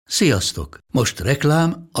Sziasztok! Most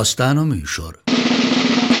reklám, aztán a műsor.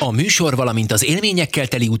 A műsor, valamint az élményekkel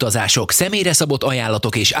teli utazások, személyre szabott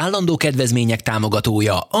ajánlatok és állandó kedvezmények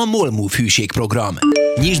támogatója a MOLMOVE hűségprogram.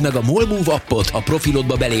 Nyisd meg a MOLMOVE appot, a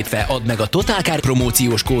profilodba belépve add meg a Totalcar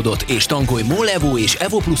promóciós kódot és tankolj MOL Evo és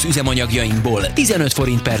Evo Plus üzemanyagjainkból 15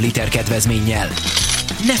 forint per liter kedvezménnyel.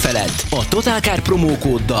 Ne feledd, a Totalcar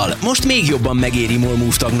promókóddal most még jobban megéri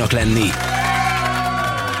MOLMOVE tagnak lenni.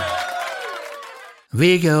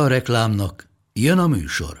 Vége a reklámnak, jön a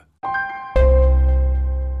műsor.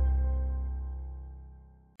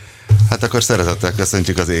 Hát akkor szeretettel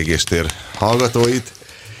köszöntjük az Égéstér hallgatóit,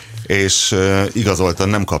 és igazoltan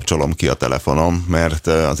nem kapcsolom ki a telefonom, mert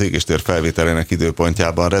az Égéstér felvételének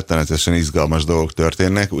időpontjában rettenetesen izgalmas dolgok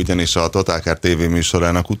történnek, ugyanis a Totalcar TV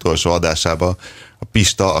műsorának utolsó adásában a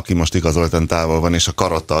Pista, aki most igazoltan távol van, és a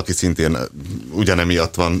Karotta, aki szintén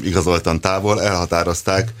ugyanemiatt van igazoltan távol,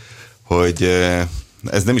 elhatározták, hogy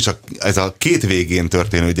ez nem is ez a két végén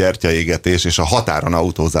történő gyertyaégetés és a határon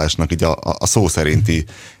autózásnak így a szó szerinti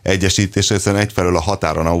egyesítése, hiszen egyfelől a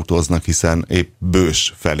határon autóznak, hiszen épp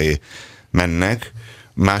Bős felé mennek,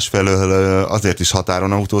 másfelől azért is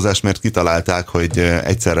határon autózás, mert kitalálták, hogy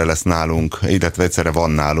egyszerre lesz nálunk, illetve egyszerre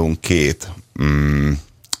van nálunk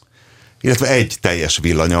illetve egy teljes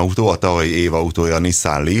villanyautó, a tavalyi év autója a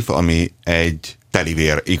Nissan Leaf, ami egy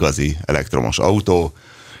telivér igazi elektromos autó,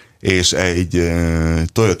 és egy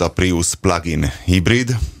Toyota Prius plug-in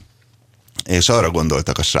hibrid, és arra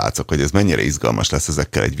gondoltak a srácok, hogy ez mennyire izgalmas lesz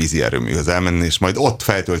ezekkel egy vízi erőműhöz elmenni, és majd ott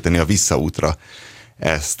feltölteni a visszaútra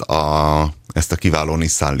ezt a kiváló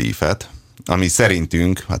Nissan Leaf-et, ami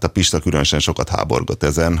szerintünk, hát a Pista különösen sokat háborgott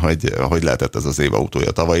ezen, hogy lehetett ez az év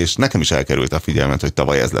autója tavaly, és nekem is elkerült a figyelmet, hogy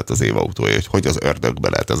tavaly ez lett az év autója, hogy az ördögbe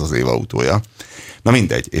lehet ez az év autója. Na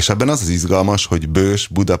mindegy, és ebben az izgalmas, hogy Bős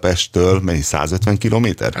Budapesttől mennyi, 150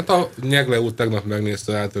 kilométer? Hát a Nyegle út tegnap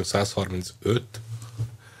megnézte, hát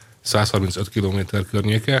 135 kilométer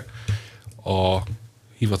környéke. A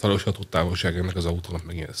hivatalos hatótávolság ennek az autónak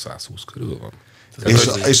megint 120 körül van.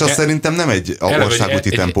 És azt szerintem nem egy országúti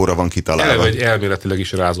tempóra van kitalálva. Eleve egy elméletileg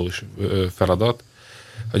is rázós feladat.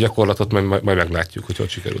 A gyakorlatot majd meglátjuk, hogy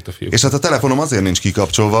sikerült a fiúk. És hát a telefonom azért nincs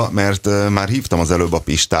kikapcsolva, mert már hívtam az előbb a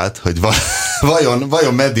Pistát, hogy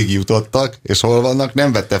vajon meddig jutottak, és hol vannak,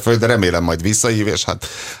 nem vette föl, de remélem majd visszahív, és hát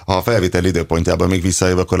ha a felvétel időpontjában még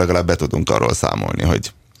visszahív, akkor legalább be tudunk arról számolni,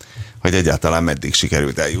 hogy egyáltalán meddig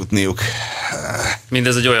sikerült eljutniuk.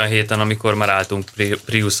 Mindez egy olyan héten, amikor már álltunk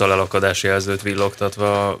Priusszal elakadási jelzőt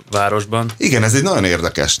villogtatva a városban. Igen, ez egy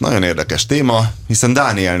nagyon érdekes téma, hiszen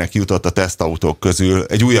Dánielnek jutott a tesztautók közül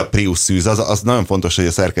egy újabb Prius szűz. Az nagyon fontos, hogy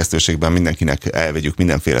a szerkesztőségben mindenkinek elvegyük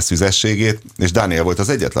mindenféle szüzességét, és Dániel volt az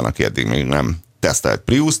egyetlen, aki eddig még nem tesztelt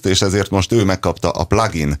Priust, és ezért most ő megkapta a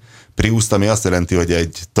plug-in Priust, ami azt jelenti, hogy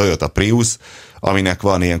egy Toyota Prius, aminek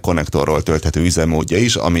van ilyen konnektorról tölthető üzemmódja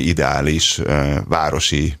is, ami ideális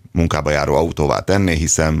városi munkába járó autóvá tenné,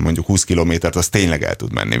 hiszen mondjuk 20 kilométert az tényleg el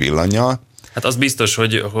tud menni villannyal. Hát az biztos,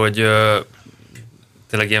 hogy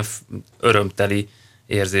tényleg ilyen örömteli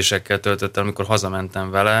érzésekkel töltött el, amikor hazamentem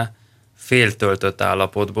vele, féltöltött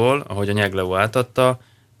állapotból, ahogy a Nyegleo átadta,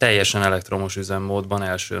 teljesen elektromos üzemmódban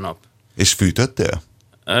első nap. És fűtöttél?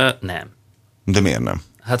 Nem. De miért nem?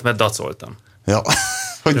 Hát mert dacoltam. Ja.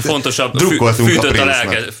 Fontosabb,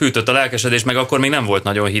 fűtött a lelkesedés, meg akkor még nem volt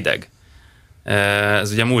nagyon hideg.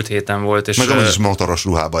 Ez ugye múlt héten volt. És meg amúgy is motoros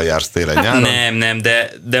ruhában jársz télen-nyáron? Hát nem,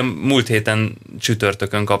 de múlt héten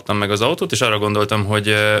csütörtökön kaptam meg az autót, és arra gondoltam,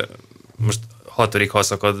 hogy most 6.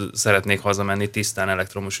 haszakad szeretnék hazamenni tisztán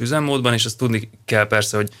elektromos üzemmódban, és azt tudni kell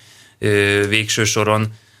persze, hogy végső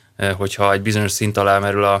soron, hogyha egy bizonyos szint alá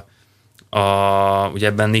merül ugye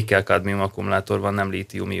ebben nikkel-kadmium akkumulátor van, nem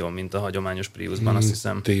lítium-ion, mint a hagyományos Priusban, azt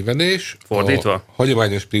hiszem. Tévedés. Fordítva? A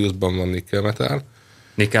hagyományos Priusban van nikkel-metál.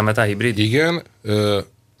 Nikkel-metál hibrid? Igen,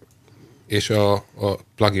 és a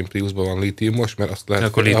plug-in Priusban van lítiumos, mert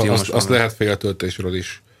azt lehet féltöltésről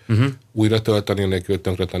is újra tölteni, nélkül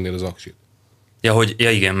tönkretennél az aksit. Ja,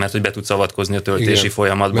 igen, mert hogy be tudsz avatkozni a töltési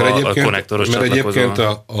folyamatba a konnektoros csatlakozóval. Mert egyébként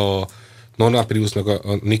a normál Priusnak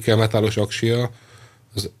a nikkel-metálos aksia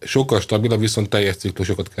az sokkal stabilabb, viszont teljes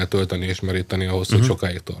ciklusokat kell tölteni és meríteni ahhoz, hogy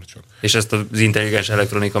sokáig tartson. És ezt az intelligens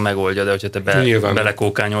elektronika megoldja, de hogyha te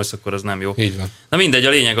belekókányolsz, akkor az nem jó. Így van. Na mindegy, a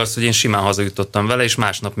lényeg az, hogy én simán hazajutottam vele, és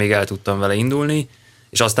másnap még el tudtam vele indulni,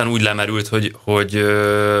 és aztán úgy lemerült, hogy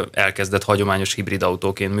elkezdett hagyományos hibrid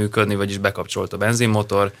autóként működni, vagyis bekapcsolt a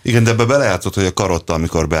benzinmotor. Igen, de ebbe belejátszott, hogy a Karotta,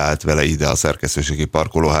 amikor beállt vele ide a szerkesztőségi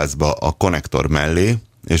parkolóházba a konnektor mellé,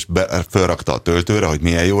 és felrakta a töltőre, hogy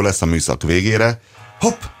milyen jó lesz a műszak végére,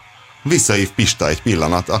 hopp, visszahív Pista egy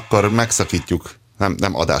pillanat, akkor megszakítjuk,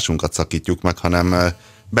 nem adásunkat szakítjuk meg, hanem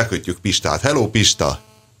bekötjük Pistát. Hello Pista!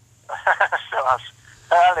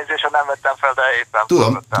 Elnézést, hogy nem vettem fel, de éppen...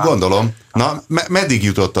 Tudom, gondolom. Na, meddig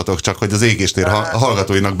jutottatok, csak hogy az Égéstér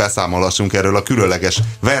hallgatóinak beszámolhassunk erről a különleges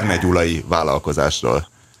Verne Gyulai vállalkozásról?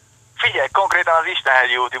 Figyelj, konkrétan az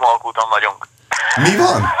Istenhegyi úti Molkúton vagyunk. Mi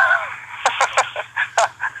van?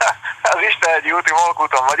 Az Istenhegyi úti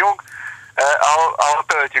Molkúton vagyunk, ahol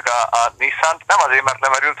töltjük a Nissan-t. Nem azért, mert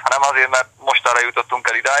lemerült, hanem azért, mert mostanra jutottunk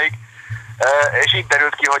el idáig. És így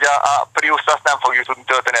derült ki, hogy a Prius-t azt nem fogjuk tudni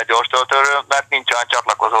tölteni a gyors töltőről, mert nincs olyan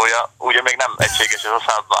csatlakozója, ugye még nem egységes ez a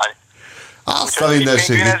szabvány. Azt a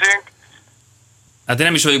mindenségét. Hát én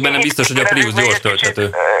nem is vagyok benne biztos, hogy a Prius gyors tölthető.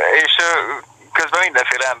 És közben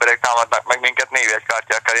mindenféle emberek támadnak meg minket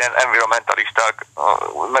névjegykártyákkal, ilyen environmentalisták,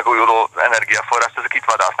 megújuló energiaforrás, ezek itt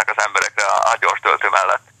vadásznak az emberekre a gyors töltő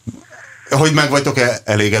mellett. Hogy meg vagytok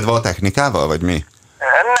elégedve a technikával, vagy mi?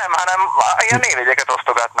 Nem, hanem ilyen névjegyeket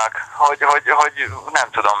osztogatnak, hogy nem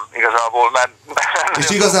tudom igazából, mert... És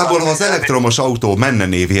igazából, ha az elektromos autó menne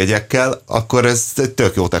névjegyekkel, akkor ez egy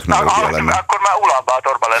tök jó technológia lenne. Akkor már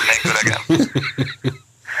Ulaanbaatorban lennénk öregen.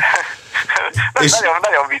 És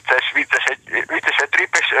nagyon vicces egy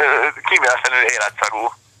trip, és kíméletlenül életszagú.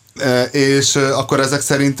 És akkor ezek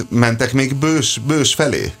szerint mentek még bős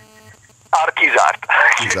felé? Kizárt.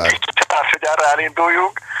 Hogy arra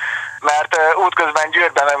elinduljunk, mert útközben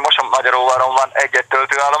Győrben, meg most Magyaróváron van egy-egy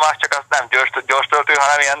töltőállomás, csak az nem gyors töltő,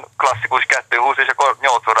 hanem ilyen klasszikus 220, és akkor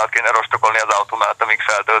 8 órát kéne rostokolni az autó mellett, amíg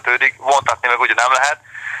feltöltődik. Vontatni meg ugye nem lehet,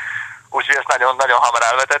 úgyhogy ezt nagyon-nagyon hamar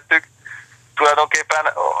elvetettük. Tulajdonképpen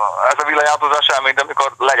ez a villanyautózás olyan, mint amikor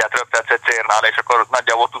legyet röptetsz egy cérnál, és akkor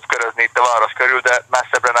nagyjából tudsz körözni itt a város körül, de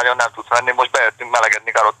messzebbre nagyon nem tudsz menni. Most bejöttünk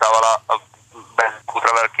melegedni Karottával a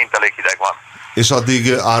benzinkútra, mert kint elég hideg van. És addig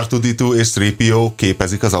R2-D2 és 3PO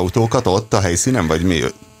képezik az autókat ott a helyszínen, vagy mi?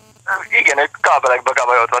 Igen, ők kábelekbe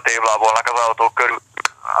gabajodva tévlábolnak az autók körül.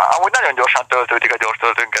 Amúgy nagyon gyorsan töltődik a gyors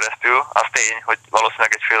töltőn keresztül, az tény, hogy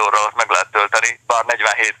valószínűleg egy fél óra alatt meg lehet tölteni, bár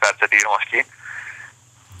 47 percet ír most ki.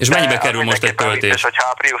 És mennyibe kerül most egy töltés? És hogyha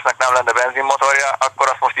a Priusnak nem lenne benzinmotorja, akkor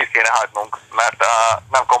azt most itt kéne hagynunk, mert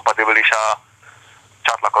nem kompatibilis a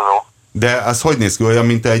csatlakozó. De az hogy néz ki, olyan,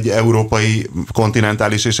 mint egy európai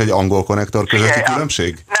kontinentális és egy angol konnektor közötti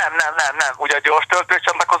különbség? Nem. Ugye a gyors töltő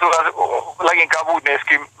csatlakozó az leginkább úgy néz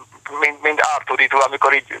ki, mint R2-D2,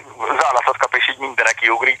 amikor így zálatot kap és így mindenek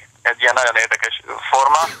kiugrik. Egy ilyen nagyon érdekes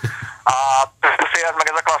forma. A szél meg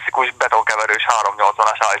ez a klasszikus betonkeverős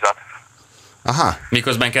 380-as ajzat. Aha.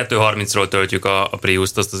 Miközben 230-ról töltjük a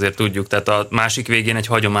Priust, azt azért tudjuk, tehát a másik végén egy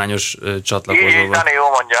hagyományos csatlakozó van. Jó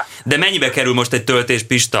mondja. De mennyibe kerül most egy töltés,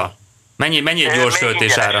 Pista? Mennyi egy gyors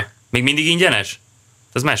töltés ára? Még mindig ingyenes?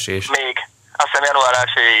 Ez mesés. Még. Azt hiszem január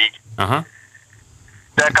 1-ig. Aha.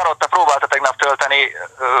 De Karotta próbálta tegnap tölteni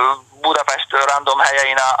Budapest random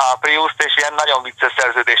helyein a Priust, és ilyen nagyon vicces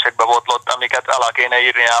szerződésekbe botlott, amiket alá kéne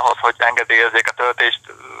írni ahhoz, hogy engedélyezzék a töltést,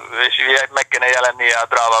 és meg kéne jelennie a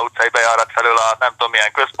Dráva utcai bejárat felől a nem tudom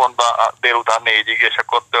milyen központba a délután 4-ig, és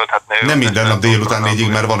akkor tölthetné. Nem minden nap délután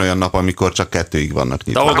 4-ig, mert van olyan nap, amikor csak 2-ig vannak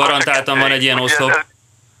nyitva. De ahol garantáltan van egy ilyen oszlop.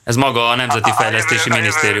 Ez maga a Nemzeti Fejlesztési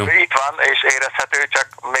Minisztérium. Itt van, és érezhető, csak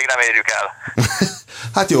még nem érjük el.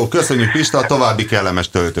 Hát jó, köszönjük Pista, további kellemes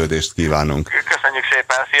töltődést kívánunk. Köszönjük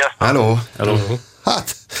szépen, sziasztok! Hello.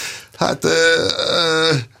 Hát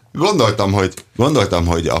gondoltam,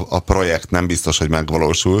 hogy a projekt nem biztos, hogy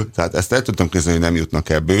megvalósul. Tehát ezt el tudtam képzelni, hogy nem jutnak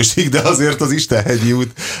el bősig, de azért az Istenhegyi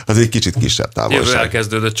út az egy kicsit kisebb távolság. Jövő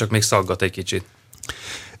elkezdődött, csak még szaggat egy kicsit.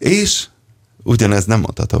 És ugyanez nem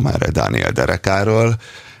mondhatom már Dániel Derekáról,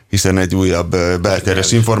 hiszen egy újabb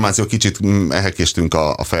belterjes információ, kicsit elkéstünk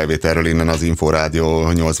a felvételről innen az Inforádió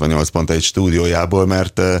 88.1 stúdiójából,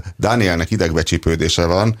 mert Dánielnek idegbecsípődése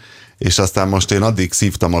van, és aztán most én addig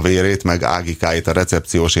szívtam a vérét, meg Ágikáit, a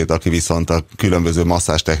recepciósét, aki viszont a különböző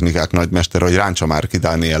masszástechnikák nagymester, hogy ráncsa már ki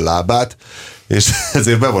Dániel lábát, és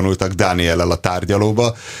ezért bevonultak Dániellel a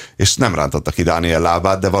tárgyalóba, és nem rántotta ki Dániel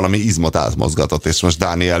lábát, de valami izmot átmozgatott, és most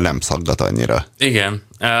Dániel nem szaggat annyira. Igen.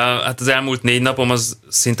 Hát az elmúlt 4 napom az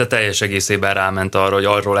szinte teljes egészében ráment arra, hogy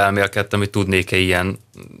arról elmélkedtem, hogy tudnék-e ilyen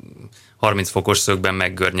 30 fokos szögben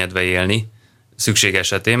meggörnyedve élni szükség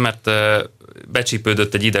esetén, mert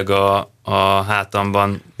becsípődött egy ideg a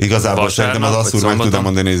hátamban. Igazából szerintem az azt úgy meg tudom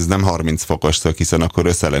mondani, hogy ez nem 30 fokos szög, hiszen akkor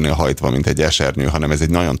össze lennél hajtva, mint egy esernyő, hanem ez egy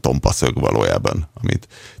nagyon tompa szög valójában.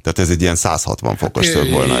 Tehát ez egy ilyen 160 fokos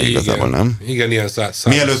szög volna igazából, nem? Igen, ilyen 100.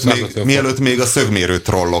 Mielőtt még a szögmérő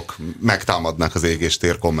trollok megtámadnak az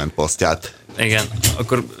Égéstér kommentposztját. Igen,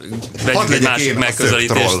 akkor vegyük egy másik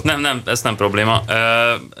megközelítést. Nem, ez nem probléma.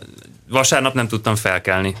 Vasárnap nem tudtam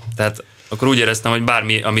felkelni, tehát akkor úgy éreztem, hogy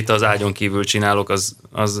bármi, amit az ágyon kívül csinálok,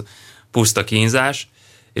 az puszta kínzás,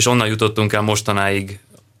 és onnan jutottunk el mostanáig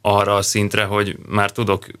arra a szintre, hogy már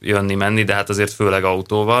tudok jönni-menni, de hát azért főleg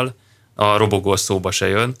autóval, a robogó szóba se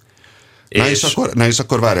jön. És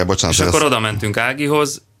akkor várjál, bocsánat. És akkor oda mentünk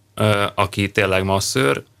Ágihoz, aki tényleg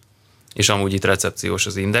masszőr, és amúgy itt recepciós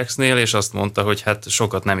az Indexnél, és azt mondta, hogy hát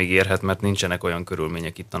sokat nem ígérhet, mert nincsenek olyan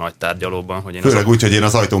körülmények itt a nagy tárgyalóban, hogy én főleg úgy, hogy én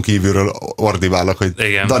az ajtón kívülről ordibálok, hogy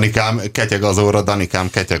igen. Danikám, ketyeg az óra, Danikám,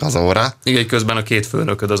 ketyeg az óra. Igen, közben a két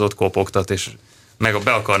főnököd az ott kopogtat, és meg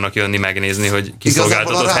be akarnak jönni megnézni, hogy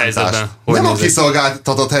kiszolgáltatott helyzetben. Nem a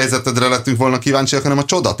kiszolgáltatott helyzetedre lettünk volna kíváncsiak, hanem a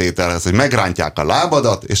csodatételhez, hogy megrántják a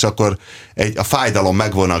lábadat, és akkor a fájdalom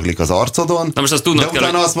megvonaglik az arcodon, na most azt tudnod de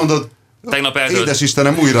utána azt mondod, édes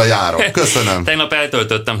Istenem, újra járok. Köszönöm. Tegnap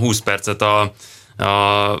eltöltöttem 20 percet a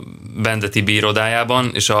Bendeti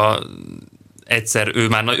bírodájában, és egyszer ő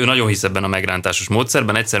nagyon hisz ebben a megrántásos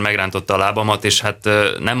módszerben, egyszer megrántotta a lábamat, és hát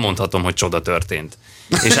nem mondhatom, hogy csoda történt.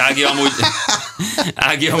 És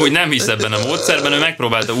Ági amúgy nem hisz ebben a módszerben, ő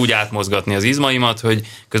megpróbálta úgy átmozgatni az izmaimat, hogy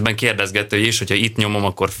közben kérdezgette, hogy hogyha itt nyomom,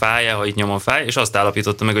 akkor fáj-e, ha itt nyomom, fáj, és azt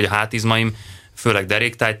állapította meg, hogy a hátizmaim, főleg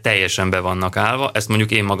deréktáj, teljesen be vannak állva, ezt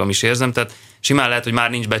mondjuk én magam is érzem, tehát simán lehet, hogy már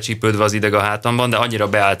nincs becsípődve az ideg a hátamban, de annyira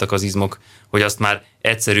beálltak az izmok, hogy azt már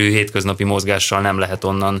egyszerű hétköznapi mozgással nem lehet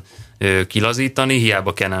onnan kilazítani,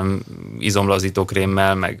 hiába kenem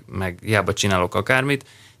izomlazítókrémmel, meg hiába csinálok akármit,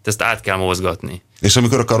 ezt át kell mozgatni. És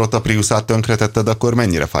amikor a Karotta Priusát tönkretetted, akkor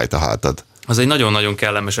mennyire fájt a hátad? Az egy nagyon-nagyon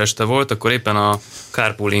kellemes este volt, akkor éppen a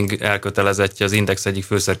carpooling elkötelezettje, az Index egyik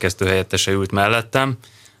főszerkesztő helyettese ült mellettem,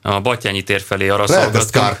 a Battyányi tér felé arra lehet ezt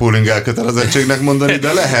carpooling elkötelezettségnek mondani,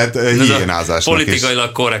 de lehet hiénázásnak is.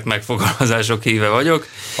 Politikailag korrekt megfogalmazások híve vagyok.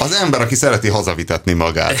 Az ember, aki szereti hazavitetni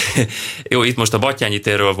magát. Jó, itt most a Battyányi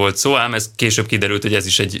térről volt szó, ám ez később kiderült, hogy ez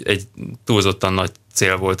is egy túlzottan nagy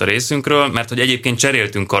cél volt a részünkről, mert hogy egyébként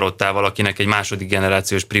cseréltünk Karottával, akinek egy második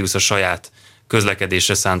generációs Prius a saját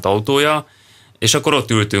közlekedésre szánt autója, és akkor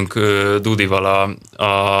ott ültünk Dudival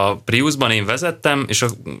a Priusban, én vezettem, és a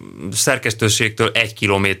szerkesztőségtől 1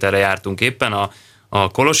 kilométerre jártunk éppen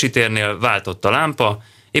a Kolosi térnél, váltott a lámpa,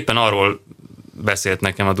 éppen arról beszélt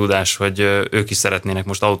nekem a Dudás, hogy ők is szeretnének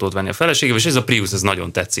most autót venni a feleségével, és ez a Prius, ez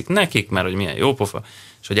nagyon tetszik nekik, mert hogy milyen jó pofa,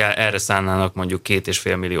 és hogy erre szánnának mondjuk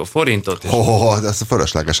 2,5 millió forintot. De ez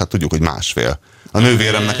fölösleges, hát tudjuk, hogy 1,5. A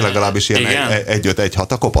nővéremnek legalábbis ilyen 1,5-1,6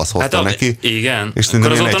 a kopasz hozta neki. Igen, és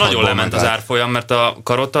akkor azóta nagyon lement az árfolyam, mert a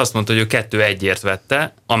Karotta azt mondta, hogy ő 2,1-ért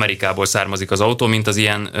vette, Amerikából származik az autó, mint az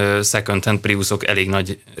ilyen second-hand Priusok elég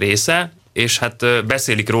nagy része, és hát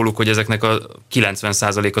beszélik róluk, hogy ezeknek a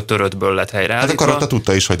 90%-a töröttből lett helyreállítva. Hát a Karotta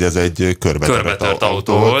tudta is, hogy ez egy körbetört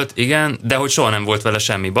autó volt. Igen, de hogy soha nem volt vele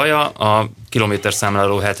semmi baja, a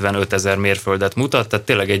kilométerszámláló 75 000 mérföldet mutat, tehát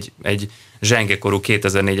tényleg egy zsengekorú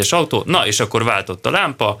 2004-es autó. Na, és akkor váltott a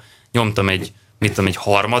lámpa, nyomtam egy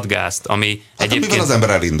harmadgázt, ami hát egyébként az ember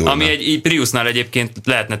elindulna. Ami egy Priusnál egyébként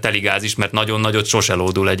lehetne teligáz is, mert nagyon nagyot sose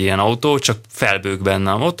lódul egy ilyen autó, csak felbőg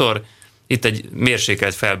benne a motor. Itt egy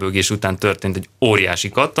mérsékelt felbőgés után történt egy óriási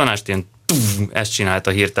kattanást, ezt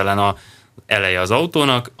csinálta hirtelen a eleje az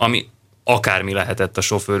autónak, ami akármi lehetett a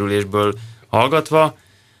sofőrülésből hallgatva,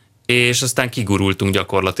 és aztán kigurultunk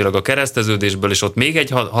gyakorlatilag a kereszteződésből, és ott még egy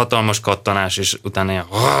hatalmas kattanás, és utána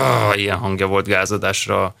ilyen hangja volt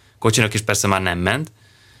gázadásra a kocsinak, és persze már nem ment.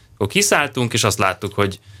 Akkor kiszálltunk, és azt láttuk,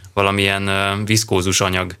 hogy valamilyen viszkózus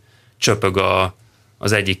anyag csöpög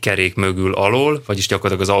az egyik kerék mögül alól, vagyis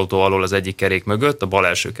gyakorlatilag az autó alól az egyik kerék mögött, a bal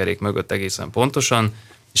első kerék mögött egészen pontosan,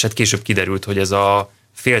 és hát később kiderült, hogy ez a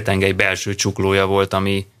féltengely belső csuklója volt,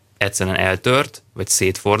 ami egyszerűen eltört, vagy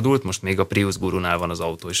szétfordult, most még a Prius gurunál van az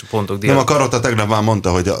autó, és a pontok Nem, a Karotta tegnap már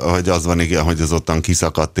mondta, hogy az van, igen, hogy az ottan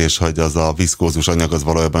kiszakadt, és hogy az a viszkózus anyag az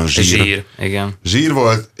valójában zsír. Zsír, igen. Zsír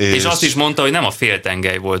volt, és azt is mondta, hogy nem a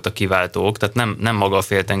féltengely volt a kiváltó ok, tehát nem maga a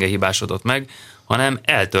féltengely hibásodott meg, hanem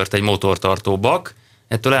eltört egy motortartó bak,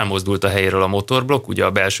 ettől elmozdult a helyéről a motorblokk, ugye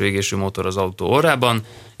a belső égésű motor az autó orrában,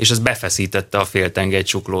 és ez befeszítette a féltengely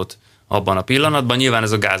csuklót abban a pillanatban. Nyilván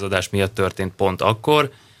ez a gázadás miatt történt pont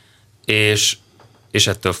akkor, és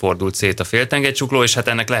ettől fordult szét a féltengelycsukló, és hát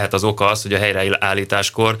ennek lehet az oka az, hogy a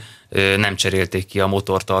helyreállításkor nem cserélték ki a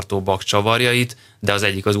motortartó bak csavarjait, de az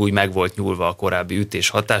egyik az úgy meg volt nyúlva a korábbi ütés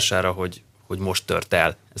hatására, hogy most tört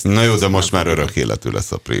el. Na jó, de most már örök életű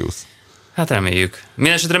lesz a Prius. Hát reméljük.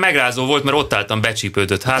 Mindenesetre megrázó volt, mert ott álltam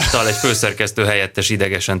becsípődött háttal, egy főszerkesztő helyettes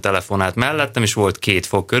idegesen telefonált mellettem, és volt 2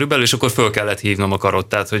 fok körülbelül, és akkor föl kellett hívnom a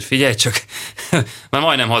Karottát, hogy figyelj csak, már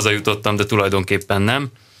majdnem hazajutottam, de tulajdonképpen nem,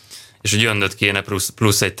 és hogy jönnöd kéne,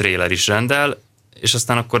 plusz egy tréler is rendel, és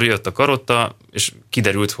aztán akkor jött a Karotta, és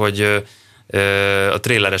kiderült, hogy a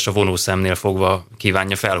tréleres a vonószemnél fogva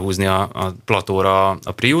kívánja felhúzni a platóra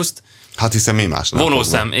a Priust, Hát hiszen mi másnál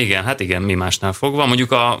vonószem, fogva. igen, hát igen, mi másnál fogva.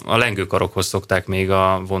 Mondjuk a lengőkarokhoz szokták még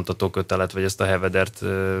a vontatókötelet, vagy ezt a hevedert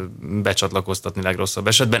becsatlakoztatni legrosszabb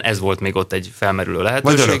esetben. Ez volt még ott egy felmerülő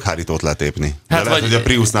lehetőség. Vagy örökhárítót letépni. Hát lehet, hogy a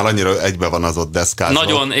Priusnál annyira egybe van az ott deszkázva.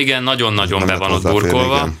 Nagyon be van ott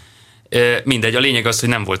burkolva. Mindegy, a lényeg az, hogy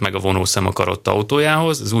nem volt meg a vonószem a karotta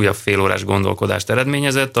autójához, az újabb félórás gondolkodást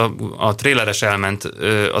eredményezett, a tréleres elment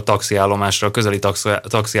a taxiállomásra, a közeli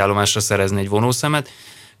taxiállomásra szerezni egy vonószemet,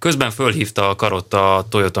 közben fölhívta a karotta a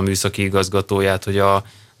Toyota műszaki igazgatóját, hogy a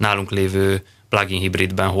nálunk lévő plug-in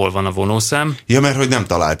hibridben hol van a vonószem. Ja, mert hogy nem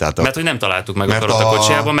találtátok. Mert hogy nem találtuk meg a karotta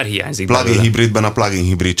kocsijában, mert hiányzik belőle. Plug-in hibridben a plug-in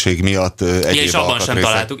hibridség miatt egyéb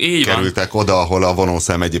alkatrészek kerültek oda, ahol a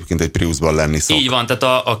vonószem egyébként egy Priusban lenni szok. Így van, tehát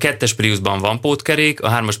a 2-es Priusban van pótkerék, a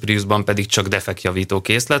 3-as Priusban pedig csak defektjavító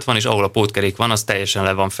készlet van, és ahol a pótkerék van, az teljesen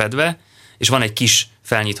le van fedve, és van egy kis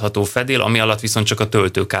felnyitható fedél, ami alatt viszont csak a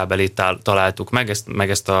töltőkábelét találtuk meg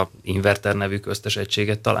ezt a inverter nevű köztes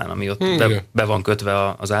egységet talán, ami ott be van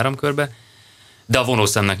kötve az áramkörbe. De a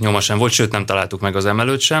vonószemnek nyoma sem volt, sőt nem találtuk meg az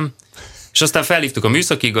emelőt sem. És aztán felhívtuk a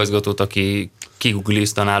műszaki igazgatót, aki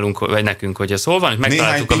kiguglizta nálunk, vagy nekünk, hogy ez hol van, és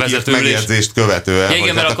megtaláltuk a vezetőülést. Megjegyzést követően, igen,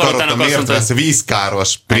 hogy mert a karotta miért vesz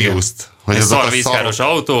vízkáros Priust. Hogy ez szar vízkáros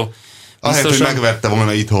autó. Ahelyett, hogy megvette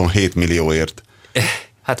volna itthon 7 millióért.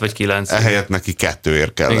 Hát vagy 9. Ehelyett neki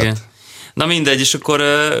 2 kellett. Igen. Na mindegy, és akkor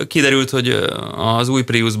kiderült, hogy az új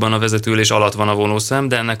Priusban a vezetőülés alatt van a vonószem,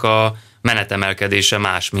 de ennek a menetemelkedése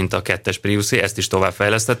más, mint a 2-es Priusé, ezt is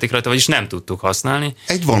továbbfejlesztették rajta, vagyis nem tudtuk használni.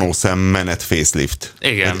 Egy vonószem menet facelift.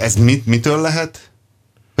 Igen. Ez mitől lehet?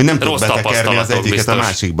 Hogy nem tud betekerni az egyiket biztos. A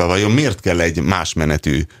másikba, vajon miért kell egy más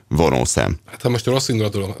menetű vonószem? Hát ha most rossz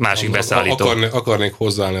indulatról akarnék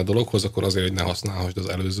hozzáállni a dologhoz, akkor azért, hogy ne használhassd az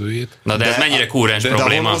előzőjét. Na de ez mennyire kúrens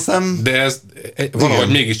probléma? De ez valahogy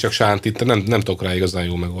mégiscsak sántít, nem tudok rá igazán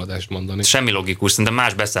jó megoldást mondani. Semmi logikus, szerintem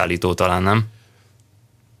más beszállító talán, nem?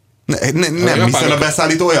 Nem, hiszen a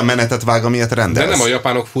beszállító olyan menetet vág, amilyet rendelsz. De nem, a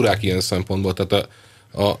japánok furák ilyen szempontból, tehát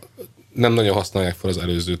nem nagyon használják fel az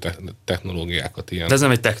előző technológiákat ilyen. De ez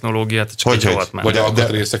nem egy technológia, csak egy rohadt már. Vagy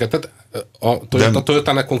alkatrészeket. Tehát a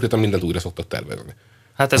Toyotának konkrétan mindent újra szoktak tervezni.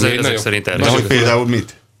 Hát ezek szerint tervezni. De hogy például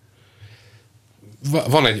mit?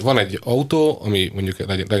 Van egy autó, ami mondjuk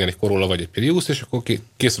legyen egy Corolla vagy egy Prius, és akkor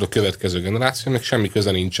készül a következő generáció, meg semmi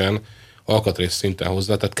köze nincsen alkatrész szinten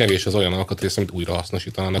hozzá, tehát kevés az olyan alkatrész, amit újra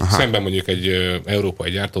hasznosítanának. Szemben mondjuk egy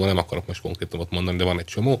európai gyártóval, nem akarok most konkrétumot mondani, de van egy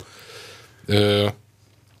csomó,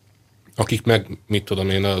 akik meg, mit tudom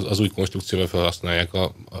én, az új konstrukcióval felhasználják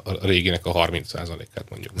a réginek a 30%-át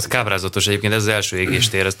mondjuk. Ez kábrázatos egyébként, ez az első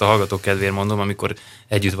égéstér, ezt a hallgatók kedvéért mondom, amikor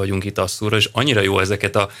együtt vagyunk itt Asszúrra, és annyira jó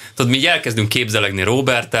ezeket tudod, mi így elkezdünk képzelegni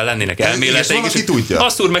Roberttel, lennének elméleteik, és tudja.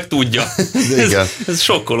 Asszúr meg tudja. ez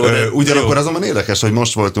sokkoló. Ugyanakkor azonban érdekes, hogy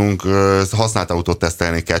most voltunk használt autót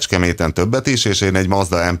tesztelni Kecskeméten többet is, és én egy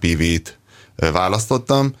Mazda MPV-t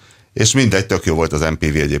választottam, és mindegy, tök jó volt az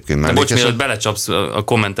MPV egyébként. De bocs, mielőtt belecsapsz, a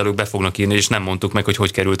kommentelők be fognak írni, és nem mondtuk meg,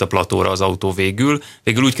 hogy került a platóra az autó végül.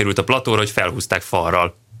 Végül úgy került a platóra, hogy felhúzták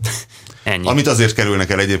falral. Ennyi. Amit azért kerülnek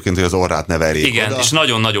el egyébként, hogy az orrát ne verjék. Igen, oda. És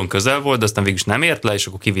nagyon-nagyon közel volt, de aztán végül is nem ért le, és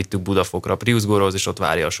akkor kivittük Budafokra a Priusgóról, és ott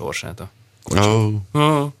várja a sorsát a kocsi.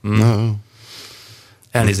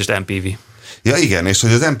 Elnézést, MPV. Ja igen, és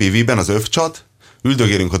hogy az MPV-ben az övcsat,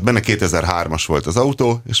 üldögélünk ott benne, 2003-as volt az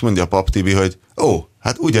autó, és mondja a Pap Tibi, hogy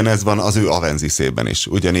hát ugyanez van az ő Avenzis-ében is.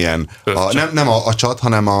 Ugyanilyen, nem a csat,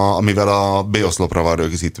 hanem amivel a B-oszlopra van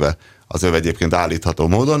rögzítve az öv egyébként állítható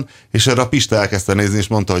módon, és erre a Pista elkezdte nézni, és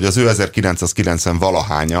mondta, hogy az ő 1990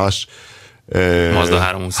 valahányas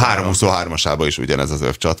Mazda 323-asában is ugyanez az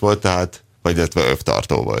övcsat volt, tehát, vagy illetve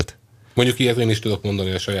övtartó volt. Mondjuk ilyet én is tudok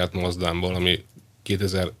mondani a saját Mazdámból, ami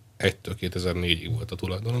 2001-től 2004-ig volt a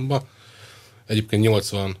tulajdonomban. Egyébként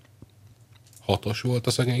 86-os volt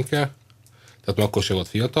a szegényke, tehát már akkor sem volt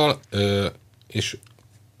fiatal, és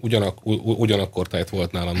ugyanakkor tájt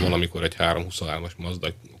volt nálam valamikor egy 323-as Mazda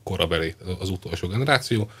korabeli, az utolsó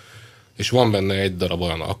generáció, és van benne egy darab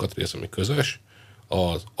olyan alkatrész, ami közös,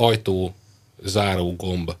 az ajtó, záró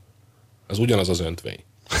gomb, az ugyanaz az öntvény.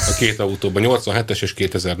 A két autóban, 87-es és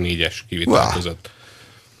 2004-es kivitel között.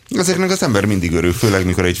 Ezeknek az ember mindig örül, főleg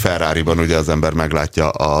mikor egy Ferrariban ugye az ember meglátja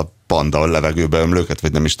a Panda levegőbe ömlőket,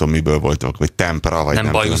 vagy nem is tudom miből voltak, vagy Tempra, vagy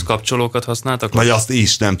nem bajusz kapcsolókat használtak? Vagy azt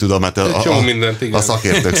is, nem tudom, mert a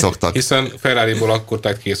szakértők szoktak. Hiszen Ferrariból akkor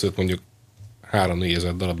tehát készült mondjuk 3-4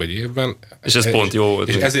 ezer darab egy évben. És ez pont jó volt.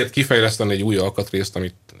 És ezért kifejleszteni egy új alkatrészt,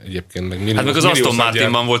 amit egyébként meg millió. Hát meg az Aston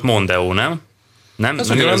Martinban volt Mondeo, nem? Nem?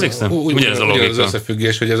 Ugyanez a logika. Az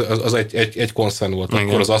összefüggés, hogy az egy koncern volt.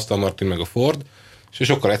 Akkor az Aston Martin meg a Ford, és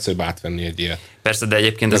sokkal egyszerűbb átvenni egy ilyet. Persze, de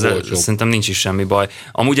egyébként ezzel szerintem nincs is semmi baj.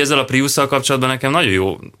 Amúgy ezzel a Priusszal kapcsolatban nekem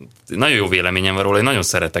nagyon jó véleményem van róla, én nagyon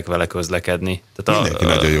szeretek vele közlekedni. Tehát mindenki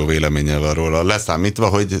nagyon jó véleménye van róla, leszámítva,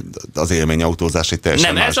 hogy az élményautózás egy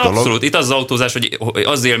teljesen más dolog. Abszolút, itt az autózás, hogy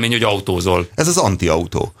az élmény, hogy autózol. Ez az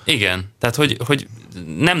anti-autó. Igen, tehát hogy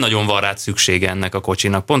nem nagyon van rád szüksége ennek a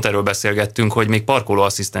kocsinak. Pont erről beszélgettünk, hogy még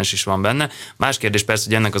parkolóasszisztens is van benne. Más kérdés persze,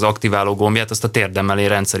 hogy ennek az aktiváló gombját azt a térdem elé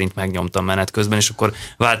rendszerint megnyomtam menet közben, és akkor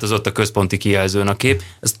változott a központi kijelzőn a kép.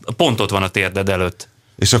 Ez pont ott van a térded előtt.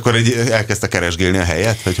 És akkor elkezdte keresgélni a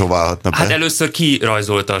helyet, hogy hova állhatna be? Hát először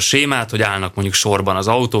kirajzolta a sémát, hogy állnak mondjuk sorban az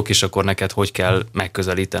autók, és akkor neked hogy kell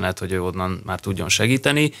megközelítened, hogy ő onnan már tudjon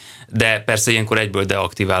segíteni, de persze ilyenkor egyből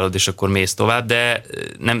deaktiválod, és akkor mész tovább, de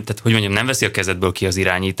nem, tehát hogy mondjam, nem veszi a kezedből ki az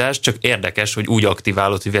irányítást, csak érdekes, hogy úgy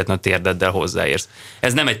aktiválod, hogy véletlenül a térdeddel hozzáérsz.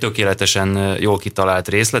 Ez nem egy tökéletesen jól kitalált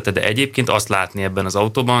részlete, de egyébként azt látni ebben az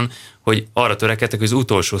autóban, hogy arra törekedtek, hogy az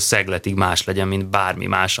utolsó szegletig más legyen, mint bármi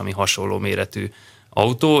más, ami hasonló méretű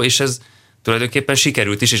autó, és ez tulajdonképpen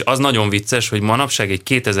sikerült is, és az nagyon vicces, hogy manapság egy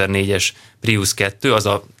 2004-es Prius 2, az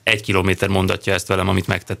a 1 kilométer mondatja ezt velem, amit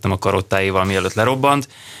megtettem a karottáival, mielőtt lerobbant,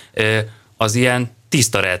 az ilyen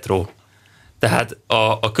tiszta retro. Tehát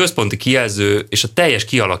a központi kijelző és a teljes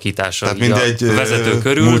kialakítása tehát mindegy a vezető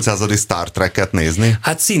körül. Múlt századi Star Trek-et nézni.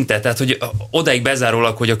 Hát szinte, tehát hogy odaig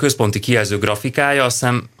bezárólag, hogy a központi kijelző grafikája, azt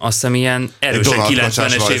hiszem ilyen erősen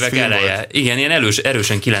 90-es évek eleje. Volt? Igen, ilyen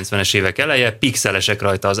erősen 90-es évek eleje, pixelesek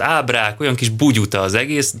rajta az ábrák, olyan kis bugyuta az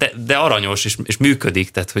egész, de aranyos és működik,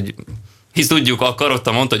 tehát hogy hisz tudjuk, a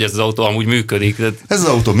Karotta mondta, hogy ez az autó amúgy működik. Ez az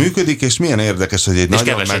autó működik, és milyen érdekes, hogy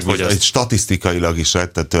egy statisztikailag is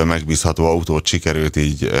rettetően megbízható autót sikerült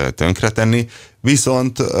így tönkretenni,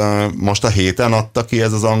 viszont most a héten adta ki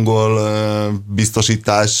ez az angol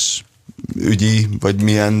biztosítás ügyi, vagy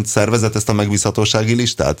milyen szervezet ezt a megbízhatósági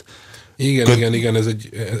listát? Igen,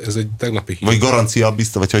 ez egy tegnapi hír. Vagy garancia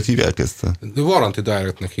biztos, vagy hogy hívják ezt? Warranty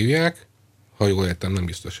Directnek hívják, ha jól értem, nem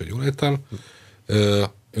biztos, hogy jól értem.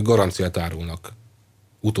 Garanciát árulnak,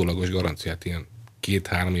 utólagos garanciát ilyen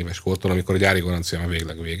 2-3 éves kortól, amikor a gyári garancia már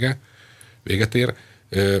végleg véget ér,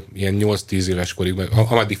 ilyen 8-10 éves korig,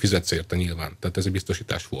 ameddig fizetsz érte nyilván, tehát ez egy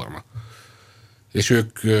biztosítás forma. És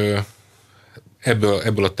ők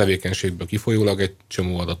ebből a tevékenységből kifolyólag egy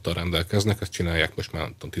csomó adattal rendelkeznek, ezt csinálják most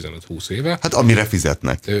már 15-20 éve. Hát amire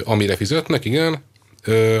fizetnek. Amire fizetnek, igen.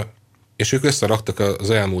 És ők összeraktak az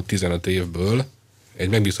elmúlt 15 évből egy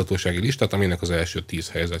megbízhatósági listát, aminek az első 10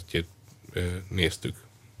 helyzetjét néztük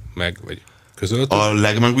meg, vagy közöltük. A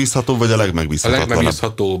legmegbízhatóbb, vagy a legmegbízhatatlanabb? A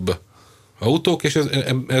legmegbízhatóbb autók, és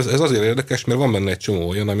ez azért érdekes, mert van benne egy csomó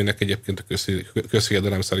olyan, aminek egyébként a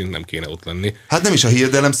közhiedelem szerint nem kéne ott lenni. Hát nem is a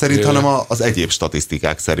hiedelem szerint, hanem az egyéb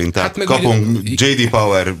statisztikák szerint. Tehát hát kapunk J.D.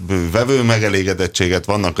 Power vevő megelégedettséget,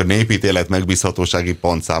 vannak a népítélet megbízhatósági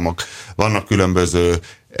pontszámok, vannak különböző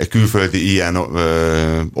külföldi ilyen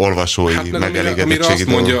olvasói megelégedettségi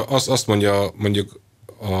dolgok. Azt mondja mondjuk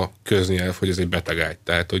a köznyelv, hogy ez egy betegágy.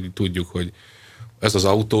 Tehát, hogy tudjuk, hogy ez az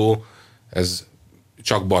autó, ez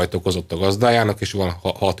csak bajt okozott a gazdájának, és van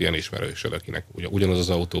 6 ilyen ismerősöd, akinek ugyanaz az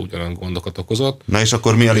autó ugyanolyan gondokat okozott. Na és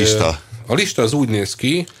akkor mi a lista? A lista az úgy néz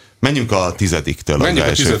ki. Menjünk a 10-től az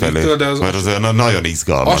első felé, mert az olyan nagyon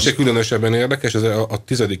izgalmas. Az se különösebben érdekes, a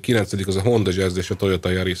 10., 9. az a Honda Jazz és a Toyota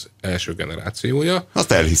Yaris első generációja.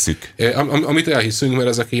 Azt elhiszük. Amit elhiszünk, mert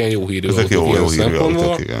ezek ilyen jó hírű autók. Jó hírű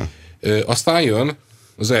autók, igen. Aztán jön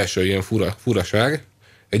az első ilyen furaság.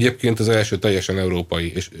 Egyébként az első teljesen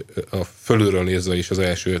európai, és a fölülről nézve is az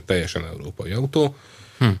első teljesen európai autó.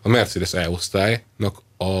 A Mercedes E-osztálynak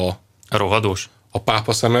a rohadós? A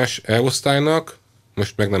pápaszemes E-osztálynak,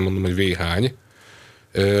 most meg nem mondom, hogy V-hány.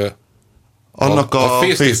 Annak a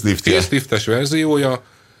faceliftes verziója.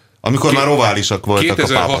 Amikor már oválisak voltak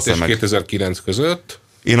 2006 a pápaszemek. és 2009 között.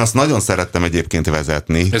 Én azt nagyon szerettem egyébként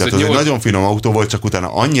vezetni. Tehát ez egy nagyon finom autó volt, csak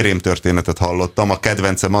utána annyi rémtörténetet hallottam. A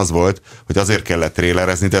kedvencem az volt, hogy azért kellett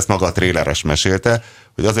trélerezni, de ezt maga a tréleres mesélte,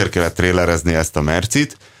 hogy azért kellett trélerezni ezt a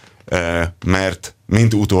Mercit, mert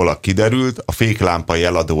mind utólag kiderült, a féklámpa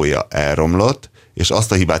jeladója elromlott, és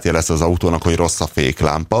azt a hibát jelez az autónak, hogy rossz a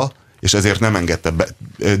féklámpa, és ezért nem engedte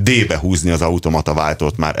D-be húzni az automata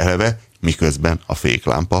váltót már eleve, miközben a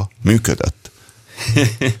féklámpa működött.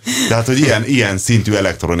 Tehát, hogy ilyen szintű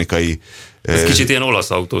elektronikai... Ez kicsit ilyen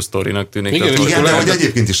olasz autósztorinak tűnik. Igen, de hogy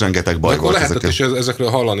egyébként is rengeteg baj volt. Lehetett is ezekről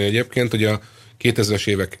hallani egyébként, hogy a 2000-es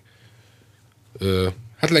évek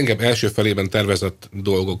hát leginkább első felében tervezett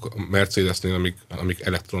dolgok Mercedesnél, amik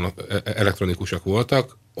elektronikusak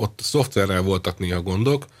voltak, ott szoftverrel voltak néha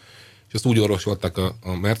gondok, és ezt úgy orvosolták a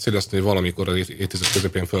Mercedesnél, hogy valamikor az évtized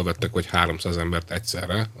közepén felvettek, hogy 300 embert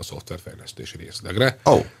egyszerre a szoftverfejlesztési részlegre.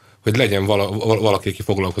 hogy legyen valaki, aki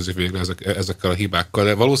foglalkozik végre ezekkel a hibákkal,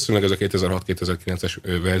 de valószínűleg ez a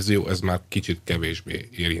 2006-2009-es verzió, ez már kicsit kevésbé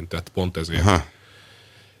érintett, pont ezért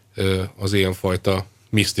az ilyenfajta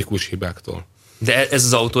misztikus hibáktól. De ez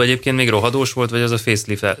az autó egyébként még rohadós volt, vagy az a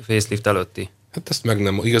facelift előtti? Hát ezt meg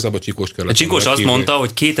nem, igazából Csikós kellett. A Csikós azt mondta,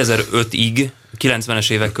 hogy 2005-ig,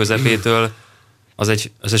 90-es évek közepétől az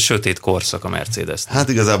egy sötét korszak a Mercedes. Hát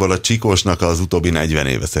igazából a Csikósnak az utóbbi 40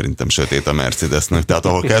 éve szerintem sötét a Mercedesnek. Tehát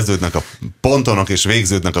ahol kezdődnek a pontonok és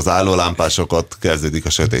végződnek az állólámpások, ott kezdődik a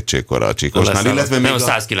sötétségkora a Csikósnál. Illetve még a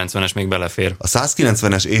 190-es még belefér. A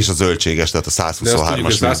 190-es és a zöldséges, tehát a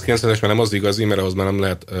 123-as. De azt tudjuk, hogy a 190-es már nem az igazi, mert ahhoz már nem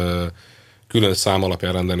lehet külön szám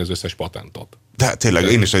alapján rendelni az összes patentot. De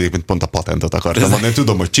tényleg, én is egyébként pont a patentot akartam mondani.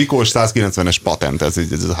 Tudom, hogy Csikós 190-es patent,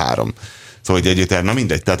 ez a 3. Szóval, hogy együtt, na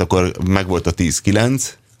mindegy, tehát akkor megvolt a 10-9.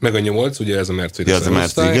 Meg a 8, ugye ez a Mercedes. Ja, ez a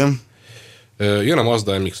Mercedes, igen. Jön a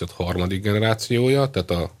Mazda MX-5 harmadik generációja,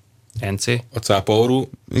 tehát a NC. A Cápaorú.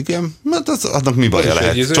 Igen, mert annak mi baja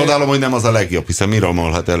lehet? Csodálom, hogy nem az a legjobb, hiszen mi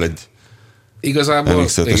romolhat el egy igazából,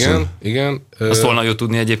 igen. Azt volna jó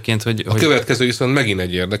tudni egyébként, hogy... A következő viszont megint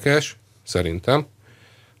egy érdekes, szerintem.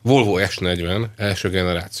 Volvo S40 első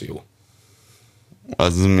generáció.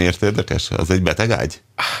 Az miért érdekes? Az egy betegágy?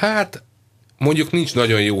 Hát, mondjuk nincs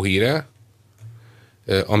nagyon jó híre,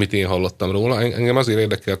 amit én hallottam róla. Engem azért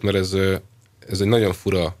érdekelt, mert ez egy nagyon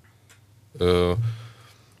fura,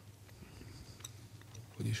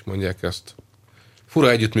 hogy is mondják ezt, fura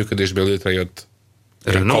együttműködésből létrejött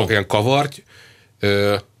ilyen kavarty.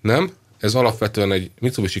 Nem, ez alapvetően egy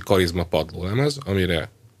Mitsubishi Karizma padlólemez, amire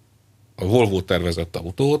a Volvo tervezett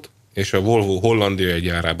autót, és a Volvo hollandiai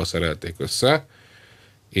gyárába szerelték össze,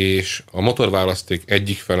 és a motorválaszték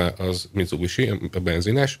egyik fele az Mitsubishi, a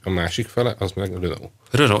benzines, a másik fele az meg Renault.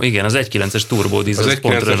 Renault, igen, az 1.9-es turbodiesel. Az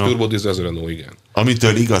 1.9-es turbodiesel az Renault, igen.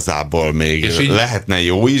 Amitől igazából még így, lehetne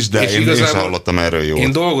jó is, de én is hallottam erről jót.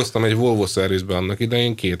 Én dolgoztam egy Volvo szervizben annak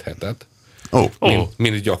idején 2 hetet,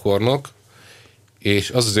 mint gyakornok, és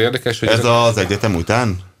az érdekes, hogy... Ez az egyetem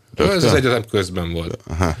után? Ez az egyetem közben volt.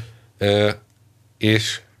 Aha.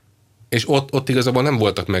 És ott igazából nem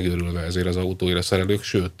voltak megőrülve ezért az autóira szerelők,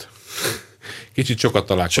 sőt, kicsit sokat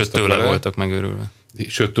találkoztak. Sőt, tőle voltak megőrülve.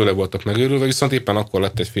 Sőt, tőle voltak megőrülve, viszont éppen akkor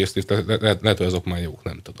lett egy facelift, lehet, hogy azok már jók,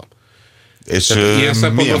 nem tudom. És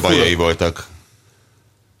milyen bajai voltak?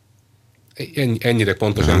 Ennyire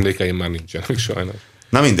pontos emlékeim már nincsenek, sajnos.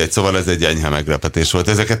 Na mindegy, szóval ez egy enyhe meglepetés volt.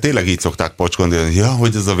 Ezeket tényleg így szokták pocskondni, hogy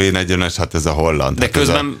hogy ez a V40-es, hát ez a holland. De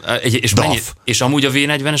közben, és amúgy a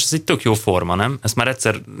V40-es, ez egy tök jó forma, nem?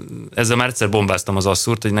 Ezzel már egyszer bombáztam az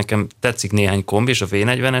Asszurt, hogy nekem tetszik néhány kombi, és a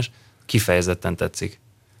V40-es kifejezetten tetszik.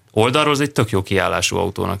 Oldalról ez egy tök jó kiállású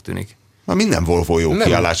autónak tűnik. Minden Volvo jó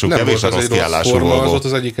kiállású, kevés a rossz kiállású Volvo. Az volt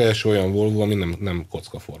az egyik első olyan Volvo, ami nem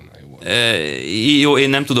kocka formájú volt. Jó, én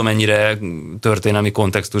nem tudom ennyire történelmi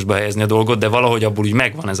kontextusba helyezni a dolgot, de valahogy abból úgy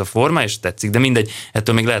megvan ez a forma, és tetszik, de mindegy,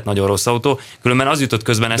 ettől még lehet nagyon rossz autó. Különben az jutott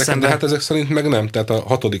közben eszembe... De hát ezek szerint meg nem, tehát a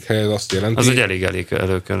 6. hely azt jelenti... Az egy elég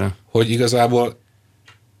előkelő. Hogy igazából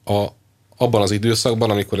abban az időszakban,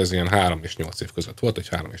 amikor ez ilyen 3 és 8 év között volt, vagy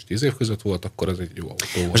 3 és 10 év között volt, akkor ez egy jó autó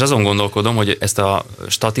volt. Most azon gondolkodom, hogy ezt a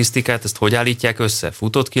statisztikát, ezt hogy állítják össze?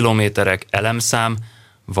 Futott kilométerek, elemszám,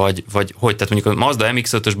 vagy hogy? Tehát mondjuk a Mazda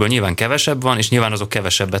MX-5-ösből nyilván kevesebb van, és nyilván azok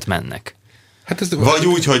kevesebbet mennek. Hát ez vagy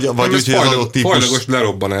úgy, hogy az adott típus... Fajlagos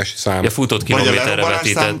lerobbanási szám. Ja, futott kilométerre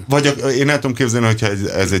vetített. Én el tudom képzelni, hogyha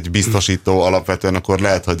ez egy biztosító alapvetően, akkor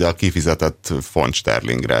lehet, hogy a kifizetett font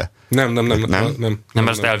sterlingre. Nem, mert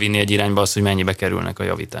azt elvinni egy irányba azt, hogy mennyibe kerülnek a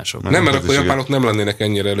javítások. Nem, mert akkor japánok nem lennének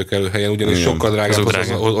ennyire előkelő helyen, ugyanis sokkal drágább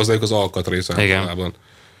hozzájuk az alkatrész általában.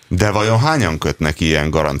 De vajon hányan kötnek ilyen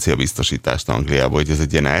garanciabiztosítást Angliába, hogy ez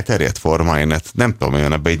egy ilyen elterjedt forma? Én nem tudom,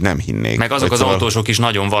 olyan ebbe így nem hinnék. Meg azok az autósok is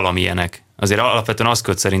nagyon valamilyenek. Azért alapvetően az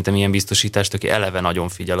köt szerintem ilyen biztosítást, aki eleve nagyon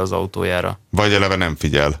figyel az autójára. Vagy eleve nem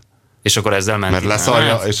figyel. És akkor ezzel ment. Mert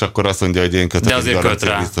leszarja, és akkor azt mondja, hogy én kötök egy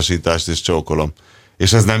garanciabiztosítást, és csókolom.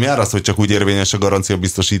 És ez nem jár az, hogy csak úgy érvényes a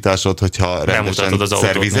garanciabiztosításod, hogyha rendesen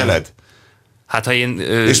szervizeled? Hát ha én...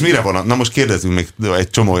 És mire van? Na most kérdezzünk még egy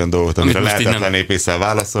csomó olyan dolgot, amire lehetetlen épészel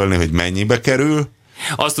válaszolni, hogy mennyibe kerül.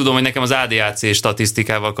 Azt tudom, hogy nekem az ADAC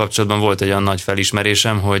statisztikával kapcsolatban volt egy olyan nagy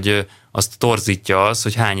felismerésem, hogy azt torzítja az,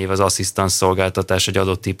 hogy hány év az asszisztans szolgáltatás egy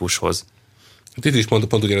adott típushoz. Hát itt is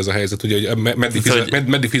pont ugyanez a helyzet, ugye, hogy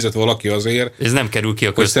meddig fizet valaki azért, ez nem kerül ki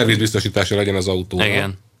a hogy szervizbiztosítása legyen az autóra.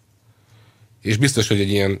 Igen. És biztos, hogy egy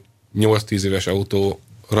ilyen 8-10 éves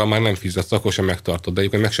autóra már nem fizetsz, akkor sem megtartod, de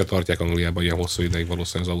egyébként meg se tartják Angliában ilyen hosszú ideig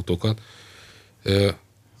valószínűleg az autókat.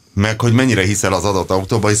 meg hogy mennyire hiszel az adott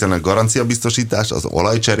autóba, hiszen a garanciabiztosítás, az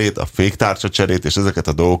olajcserét, a féktárcsa cserét és ezeket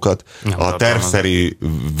a dolgokat, a tervszerű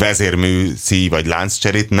vezérmű szíj vagy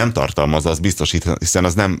lánccserét nem tartalmaz, az biztos, hiszen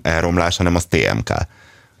az nem elromlás, hanem az TMK.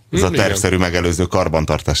 Ez a tervszerű megelőző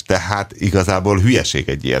karbantartás. Tehát igazából hülyeség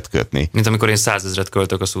egy ilyet kötni. Mint amikor én 100 000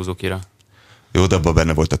 költök a Suzuki-ra. Jó, de abban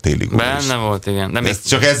benne volt a téligumi is. Benne volt, igen. Nem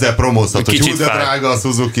csak ezzel promóztat, hogy hú, de drága a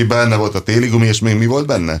Suzuki, benne volt a téligumi, és még mi volt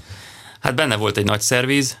benne? Hát benne volt egy nagy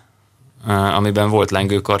szerviz, amiben volt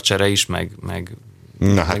lengőkarcsere is, meg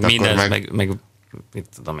minden, meg mit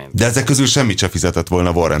tudom én. De ezek közül semmit sem fizetett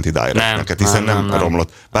volna Warranty Direct neked, hiszen nem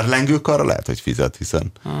romlott. Bár lengőkarra lehet, hogy fizet,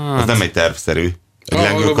 hiszen ez nem egy tervszerű.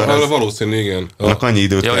 Valószínű, igen. Annak annyi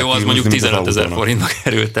időt jó, az mondjuk 15 000 forintba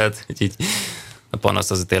került, tehát így a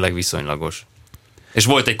panasz az tényleg viszonylagos. És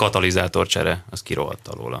volt egy katalizátorcsere, az kirohadt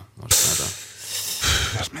alóla. Most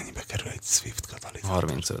ez mennyibe kerül egy Swift katalizátor?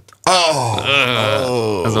 35.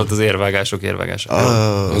 Ez volt az érvágások.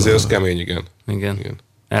 Azért az kemény, igen. Igen.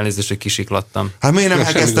 Elnézést, hogy kisiklattam. Hát miért nem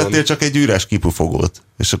elkezdtettél csak egy üres kipufogót?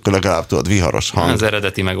 És akkor legalább tudod, viharos hang. Az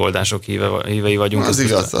eredeti megoldások hívei vagyunk. Az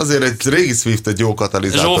igaz, azért egy régi Swift egy jó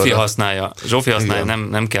katalizátor. Zsófi használja,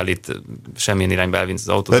 nem kell itt semmilyen irányba elvinni az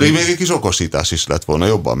autót. Pedig még egy kis okosítás is lett volna,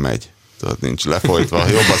 jobban megy. Tudod, nincs lefolytva,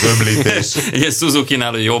 jobb az öblítés. Egy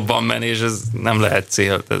Suzuki-nál, hogy jobban menés, ez nem lehet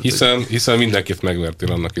cél. Hiszen mindenkit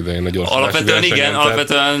megvertél annak idején a gyorsulási alapvetően igen,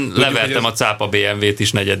 alapvetően levertem a cápa BMW-t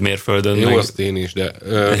is negyedmérföldön. Jó, azt én is, de...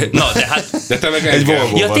 Na, de hát... De te meg egy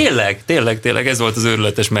Volvo-ban. Ja, tényleg, ez volt az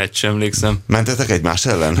őrületes meccs, emlékszem. Mentetek egymás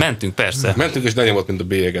ellen? Mentünk, persze. Mentünk, és nem volt, mint a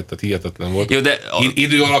bélyeget, tehát hihetetlen volt. Jó, de...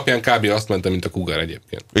 Idő alapján kb. Azt mentem, mint a Cougar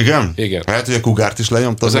egyébként. Igen? Igen. Hát, hogy a Cougárt is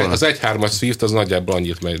lenyomtad volna? Az 1.3-as Swift az nagyjából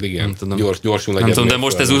annyit megy, igen. Gyorsul nem tudom, de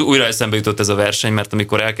most ez újra eszembe jutott ez a verseny, mert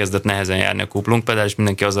amikor elkezdett nehezen járni a kuplungpedál, és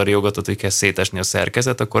mindenki azzal riogatott, hogy kezd szétesni a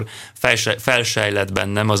szerkezet, akkor felsejlett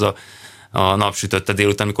bennem az a napsütötte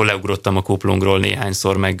délután, amikor leugrottam a kuplungról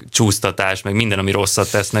néhányszor, meg csúsztatás, meg minden, ami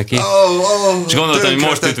rosszat tesz neki. És gondoltam, hogy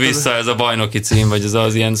most jut vissza ez a bajnoki cím, vagy ez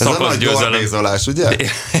az ilyen szakaszgyőzelem. Ez a nagy ugye?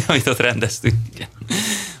 Amit ott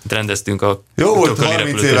rendeztünk a... Jó volt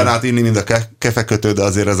 30 éven át inni, mint a kefekötő, de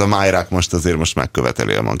azért ez a májrák most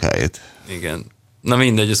megköveteli a magáét. Igen. Na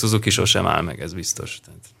mindegy, a Suzuki sosem áll meg, ez biztos.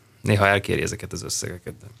 Tehát néha elkéri ezeket az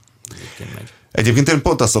összegeket, de megy. Egyébként én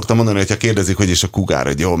pont azt szoktam mondani, hogyha kérdezik, hogy is a Cougar,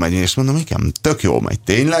 hogy jól megy, és mondom, igen, tök jól megy,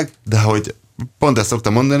 tényleg, de hogy pont ezt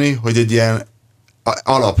szoktam mondani, hogy egy ilyen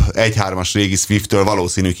alap 1.3-as régi Swift-től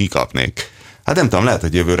valószínű kikapnék. Hát nem tudom, lehet,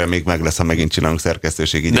 hogy jövőre még meg lesz, ha megint csinálunk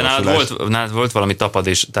szerkesztőségi gyorsulást. De nálad volt valami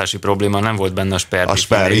tapadési probléma, nem volt benne a sper. A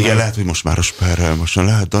sper, igen, lehet, hogy most már a sperrel, most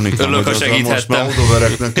lehet, Danika, örülök, ha segíthettem.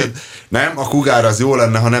 Neked. Nem, a Cougar az jó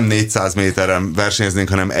lenne, ha nem 400 méteren versenyeznénk,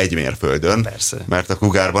 hanem egy mérföldön. Persze. Mert a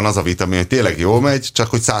Cougarban az a vitamin, hogy tényleg jól megy, csak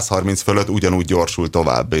hogy 130 fölött ugyanúgy gyorsul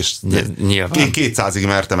tovább. És én 200-ig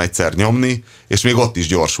mertem egyszer nyomni, és még ott is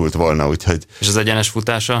gyorsult volna, úgyhogy... És az egyenes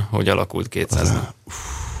futása, hogy alakult 200-nál?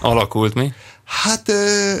 Alakult mi? Hát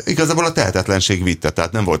igazából a tehetetlenség vitte,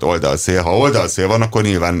 tehát nem volt oldalszél. Ha oldalszél van, akkor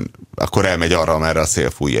nyilván akkor elmegy arra, amerre a szél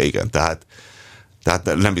fújja, igen.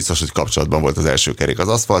 Tehát nem biztos, hogy kapcsolatban volt az első kerék az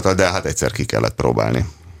aszfalttal, de hát egyszer ki kellett próbálni.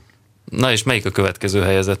 Na és melyik a következő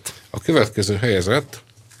helyezett? A következő helyezett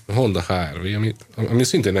a Honda HR-V, ami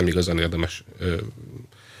szintén nem igazán érdemes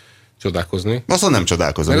csodálkozni. Azon nem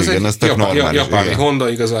csodálkozom, igen, ez tök normális. Japáni Honda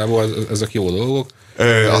igazából, ezek jó dolgok.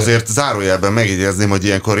 Azért zárójelben megjegyezném, hogy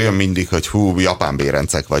ilyenkor jön mindig, hogy japán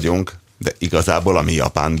bérencek vagyunk, de igazából a mi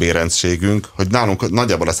japán bérencségünk, hogy nálunk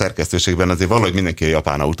nagyjából a szerkesztőségben azért valahogy mindenki a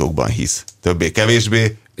japán autókban hisz.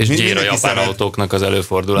 Többé-kevésbé. És gyér a japán autóknak az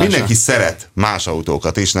előfordulása. Mindenki szeret más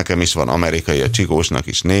autókat is, nekem is van amerikai, a Csigósnak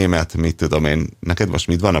is német, mit tudom én. Neked most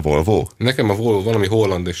mit van, a Volvo? Nekem a Volvo van, ami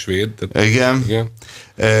holland és svéd. Igen.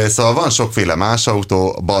 Szóval van sokféle más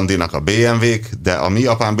autó, a Bandinak a BMW-k, de a mi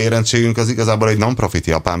japán bérentségünk az igazából egy non-profit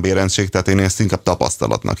japán bérentség, tehát én ezt inkább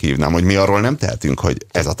tapasztalatnak hívnám, hogy mi arról nem tehetünk, hogy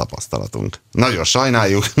ez a tapasztalatunk. Nagyon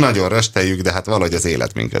sajnáljuk, nagyon rösteljük, de hát valahogy az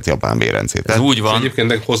élet minket japán bérencét. Ez úgy van.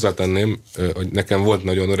 Egyébként hozzátenném, hogy nekem volt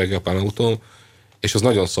nagyon öreg japán autóm, és az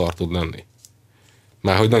nagyon szar tud lenni.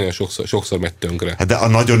 Már hogy nagyon sokszor megy tönkre. Hát de a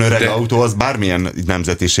nagyon öreg autó az bármilyen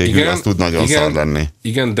nemzetiségű, az tud nagyon szar lenni.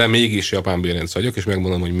 Igen, de mégis japán bérenc vagyok, és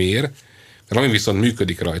megmondom, hogy miért. Mert ami viszont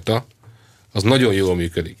működik rajta, az nagyon jól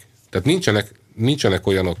működik. Tehát nincsenek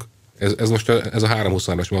olyanok, ez most ez a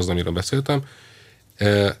 323-as Mazda, amiről beszéltem,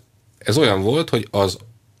 ez olyan volt, hogy az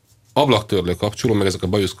ablaktörlő kapcsoló, meg ezek a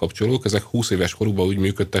bajusz kapcsolók, ezek 20 éves korukban úgy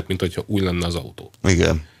működtek, mint hogyha új lenne az autó.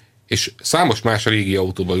 Igen. És számos más régi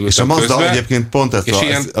autóba ültem. És a Mazda közben, egyébként pont ezt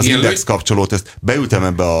az index kapcsolót, ezt beültem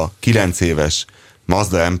ebbe a 9 éves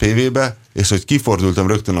Mazda MPV-be, és hogy kifordultam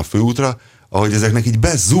rögtön a főútra, ahogy ezeknek így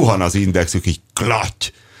bezuhan az indexük, így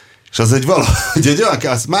klatty. És az egy valahogy egy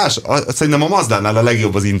olyan, szerintem a Mazdánál a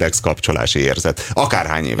legjobb az index kapcsolási érzet.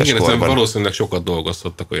 Akárhány éves igen, korban. Valószínűleg sokat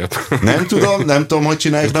dolgoztattak olyat. Nem tudom, hogy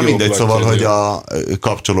csinálják, de mindegy, szóval, hogy a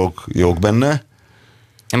kapcsolók jók benne.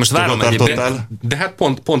 Én most várom egyébként. De hát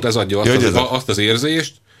pont ez adja azt az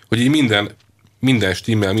érzést, hogy így minden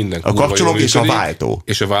stimmel, minden a kapcsolók és a váltó.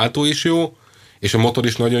 És a váltó is jó, és a motor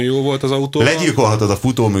is nagyon jó volt az autóban. Legyilkolhatod a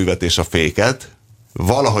futóművet és a féket,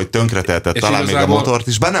 valahogy tönkretelted talán még a motort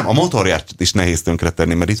is, bár nem, a motorját is nehéz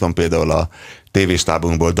tönkretenni, mert itt van például a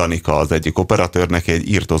tévéstábunkból Danika, az egyik operatőrnek egy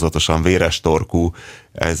irtózatosan véres torkú,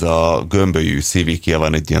 ez a gömbölyű Civicje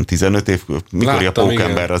van, egy ilyen 15 év, mikor a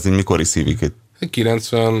pókember, az egy mikori Civic?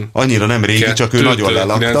 90. Annyira nem régi, csak ő nagyon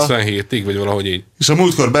lelakta. 97-ig, vagy valahogy így. És a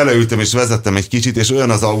múltkor beleültem és vezettem egy kicsit, és olyan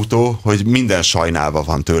az autó, hogy minden sajnálva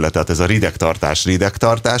van tőle, tehát ez a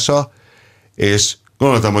ridegtartása, és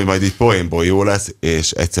gondoltam, hogy majd így poénból jó lesz,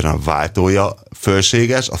 és egyszerűen a váltója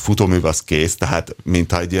fölséges, a futóműv az kész, tehát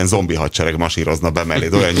mintha egy ilyen zombi hadsereg masírozna be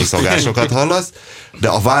melléd, olyan nyiszogásokat hallasz, de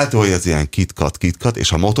a váltója az ilyen kitkat,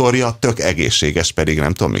 és a motorja tök egészséges, pedig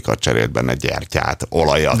nem tudom, mikor cserélt benne gyertyát,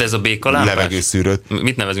 olajat, de ez a békalámpás? Levegőszűrőt.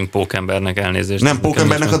 Mit nevezünk pókembernek, elnézést? Nem,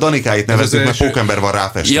 pókembernek a Danikáit nevezzük, mert pókember van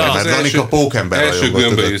ráfestve, mert Danika pókember első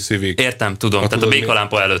gömbölyű Civic. Értem, tudom, tehát a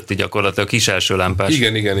békalámpa előtti gyakorlatilag a kis első lámpás.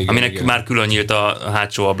 Igen. Aminek már külön nyílt a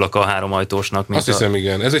hátsó ablaka a háromajtósnak. Azt hiszem,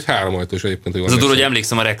 igen. Ez egy háromajtós egyébként. Ez a durva, hogy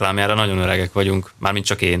emlékszem a reklámjára, nagyon öregek vagyunk. Mármint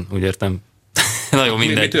csak én, úgy értem. Nagyon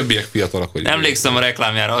mindegy. Mi többiek fiatalak vagyunk. Emlékszem a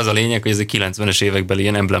reklámjára, az a lényeg, hogy ez egy 90-es évekbeli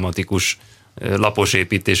ilyen emblematikus lapos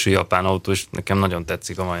építésű japán autó, és nekem nagyon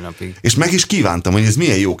tetszik a mai napig. És meg is kívántam, hogy ez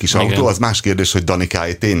milyen jó kis autó, az más kérdés, hogy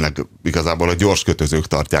Danikái tényleg igazából a gyors kötözők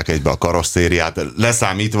tartják egybe a karosszériát,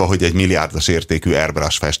 leszámítva, hogy egy milliárdos értékű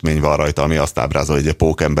airbrush festmény van rajta, ami azt ábrázol, hogy egy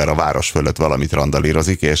pókember a város fölött valamit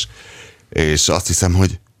randalírozik, és azt hiszem,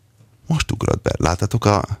 hogy most ugrott be. Láttátok,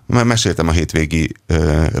 meséltem a hétvégi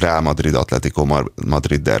Real Madrid Atletico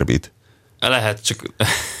Madrid derbit. Lehet, csak...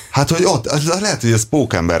 Hát, hogy ott, lehet, hogy ez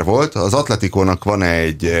pókember volt, az Atleticónak van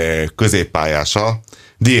egy középpályása,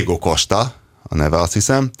 Diego Costa, a neve azt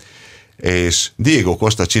hiszem, és Diego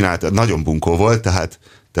Costa csinált, nagyon bunkó volt,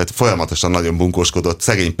 tehát folyamatosan nagyon bunkóskodott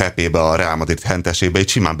szegény Pepébe, a Real Madrid hentesébe, így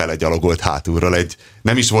simán belegyalogolt hátulról,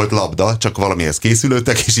 nem is volt labda, csak valamihez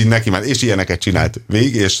készülődtek, és így neki ment, és ilyeneket csinált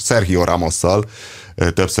végig, és Sergio Ramosszal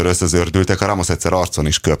többször összezördültek, a Ramos egyszer arcon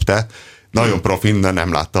is köpte, nagyon profin,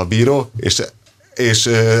 nem látta a bíró, és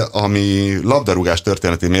ami labdarúgás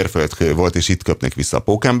történeti mérföldkő volt, és itt köpnék vissza a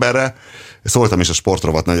pókemberre, szóltam is a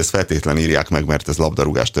sportrovatnak, hogy ezt feltétlen írják meg, mert ez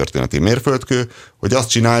labdarúgás történeti mérföldkő, hogy azt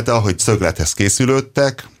csinálta, hogy szöglethez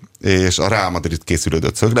készülődtek, és a Real Madrid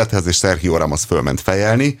készülődött szöglethez, és Sergio Ramos fölment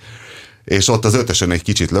fejelni, és ott az ötösön egy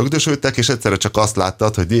kicsit lögdösödtek, és egyszerre csak azt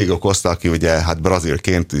láttad, hogy Diego Costa, aki ugye hát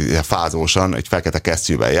brazilként fázósan egy fekete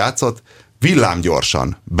kesztyűvel játszott,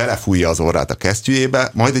 villámgyorsan belefújja az orrát a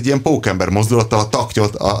kesztyűjébe, majd egy ilyen pókember mozdulattal a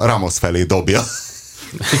taktyot a Ramos felé dobja.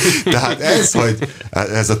 Tehát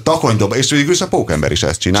ez a takonydob, és végül is a pókember is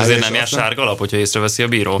ezt csinálja. És azért nem jár sárga lap, hogyha észreveszi a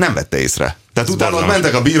bíró? Nem vette észre. Tehát utána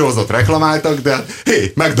mentek a bírózót, reklamáltak, de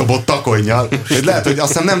megdobott takonnyal. Lehet, hogy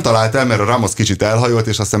azt hiszem nem talált el, mert a Ramos kicsit elhajolt,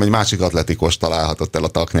 és azt hiszem egy másik atletikos találhatott el a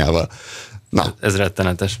taknyával. Na. Ez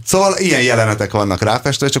rettenetes. Szóval ilyen jelenetek vannak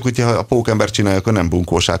ráfestve, csak hogyha a pókember csinálja, akkor nem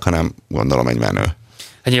bunkóság, hanem gondolom egy menő.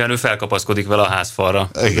 Hát nyilván ő felkapaszkodik vele a házfalra.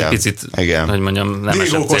 Igen, picit, igen. hogy mondjam, nem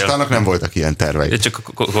Diego Costának nem voltak ilyen tervei. Csak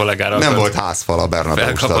a kollégára nem volt házfal a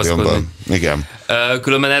Bernabéu stadionban. Igen.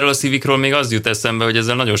 Különben erről a Civicról még az jut eszembe, hogy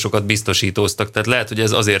ezzel nagyon sokat biztosítóztak. Tehát lehet, hogy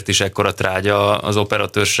ez azért is ekkora trágya az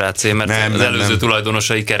operatőr srácé, mert az előző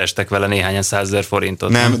tulajdonosai kerestek vele néhányan 100 000 forintot.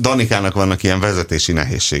 Nem, Danikának vannak ilyen vezetési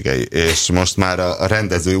nehézségei, és most már a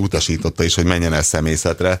rendező utasította is, hogy menjen el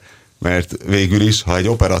szemészetre, mert végül is, ha egy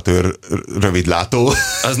operatőr rövidlátó,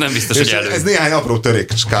 az nem biztos, hogy elő. Ez néhány apró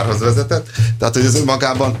töréskárhoz vezetett, tehát hogy ez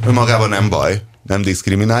önmagában nem baj, nem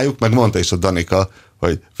diszkrimináljuk, meg mondta is a Danika,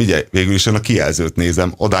 hogy figyelj, végül is én a kijelzőt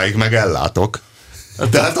nézem, odáig meg ellátok.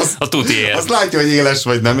 Tehát azt látja, hogy éles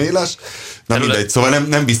vagy nem éles. Na mindegy, szóval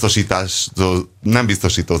nem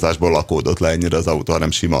biztosítózásból lakódott le ennyire az autó,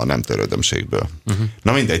 hanem sima a nem törődömségből.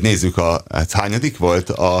 Na mindegy, nézzük, hányadik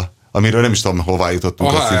volt amiről nem is tudom, hová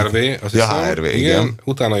jutottunk. A HRV. HRV, igen.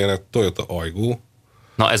 Utána jön egy Toyota Aygo.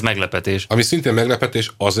 Na, ez meglepetés. Ami szintén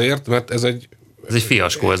meglepetés azért, mert ez egy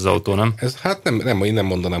fiaskó ez az autó, nem? Ez hát én nem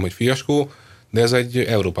mondanám, hogy fiaskó, de ez egy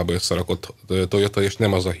Európában összerakott Toyota, és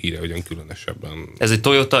nem az a híre, hogy különösebben. Ez egy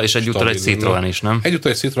Toyota, és egyúttal egy Citroen is, nem?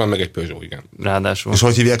 Egyúttal egy Citroen, meg egy Peugeot, igen. Ráadásul. És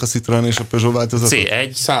hogy hívják a Citroen és a Peugeot változatot?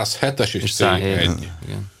 C1. 107-es és C1.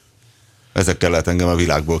 Igen. Ezekkel lehet engem a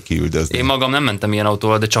világból kiüldözni. Én magam nem mentem ilyen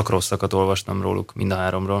autóval, de csak rosszakat olvastam róluk, mind a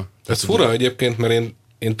háromról. Ez fura egyébként, mert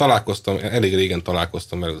én találkoztam, elég régen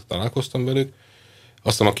találkoztam velük,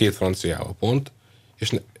 azt hiszem a 2 franciával pont,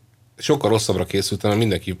 és sokkal rosszabbra készültem,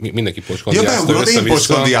 mert mindenki pocskondiázta. Én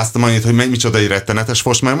pocskondiáztam annyit, hogy micsoda egy rettenetes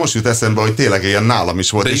fos, mert most jut eszembe, hogy tényleg ilyen nálam is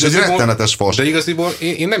volt, és egy rettenetes fos. De igaziból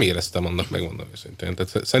én nem éreztem annak, megmondom őszintén.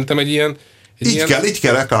 Tehát szerintem így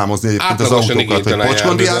kell reklámozni egyébként az autókat, hogy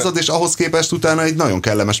pocskondiázod, és ahhoz képest utána egy nagyon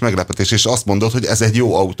kellemes meglepetés, és azt mondod, hogy ez egy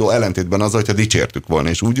jó autó, ellentétben azzal, hogyha dicsértük volna,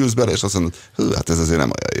 és úgy ülsz bele, és azt mondod, hát ez azért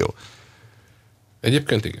nem olyan jó.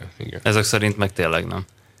 Egyébként igen. Ezek szerint meg tényleg nem.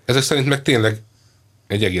 Ezek szerint meg tényleg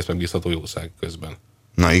egy egész megbízható jószág közben.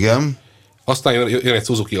 Na igen. Aztán jön egy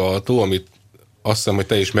Suzuki Alto, amit azt hiszem, hogy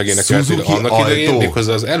te is megénekeltél annak idején,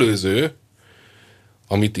 méghozzá az előző,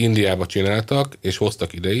 amit Indiába csináltak, és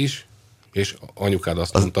hoztak ide is, és anyukád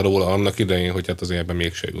azt mondta róla annak idején, hogy hát azért ebben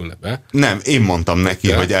mégse ülne be. Nem, én mondtam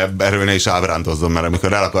neki, hogy erről ne is ábrándozzon, mert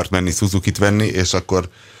amikor el akart menni Suzukit venni, és akkor,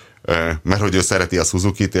 mert hogy ő szereti a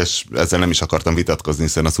Suzukit, és ezzel nem is akartam vitatkozni,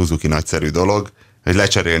 hiszen a Suzuki nagyszerű dolog, hogy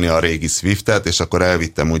lecserélni a régi Swiftet, és akkor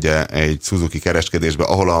elvittem ugye egy Suzuki kereskedésbe,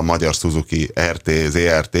 ahol a magyar Suzuki RT,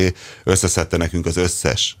 ZRT összeszedte nekünk az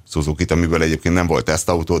összes Suzukit, amiből egyébként nem volt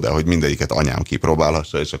tesztautó, de hogy mindegyiket anyám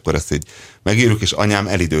kipróbálhassa, és akkor ezt így megírjuk, és anyám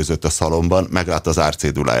elidőzött a szalomban, meglátta az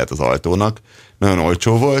árcéduláját az Altónak, nagyon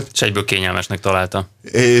olcsó volt. És egyből kényelmesnek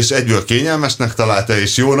találta.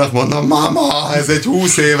 És jónak mondom, mama, ez egy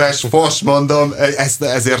 20 éves fos, mondom,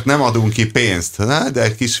 ezért nem adunk ki pénzt. Na,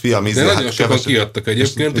 de kisfiam, de nagyon sokan kiadtak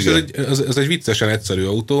egyébként, és ez egy viccesen egyszerű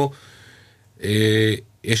autó,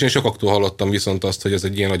 és én sokaktól hallottam viszont azt, hogy ez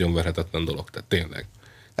egy ilyen nagyon verhetetlen dolog, tehát tényleg.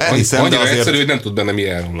 Elhiszem, annyira egyszerű, hogy nem tud benne mi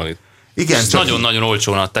elromlani. Igen, nagyon-nagyon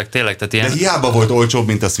olcsón adták, tényleg. Tehát ilyen... De hiába volt olcsóbb,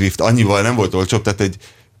 mint a Swift, annyival nem volt olcsóbb, tehát egy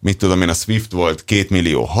mit tudom én, a Swift volt 2,6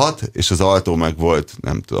 millió, és az Alto meg volt,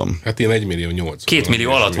 nem tudom. Hát ilyen 1,8 millió. 2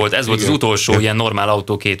 millió alatt volt, ez volt az utolsó ilyen normál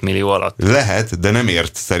autó 2 millió alatt. Lehet, de nem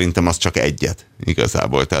ért szerintem az csak egyet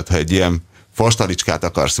igazából. Tehát ha egy ilyen fostalicskát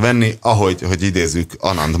akarsz venni, hogy idézzük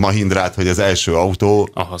Anand Mahindrát, hogy az első autó...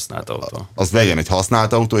 A használt autó. Az legyen egy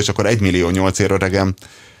használt autó, és akkor 1,8 millió öregem.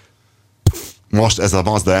 Most ez a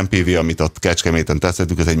Mazda MPV, amit ott Kecskeméten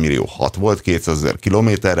teszettük, ez 1,6 millió volt, 200 000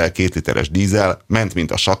 kilométerrel, 2 literes dízel, ment,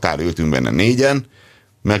 mint a sakár, ültünk benne 4-en,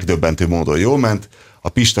 megdöbbentő módon jól ment, a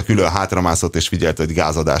Pista külön hátramászott, és figyelt, hogy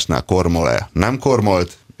gázadásnál kormol-e, nem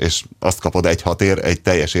kormolt, és azt kapod 1,6 egy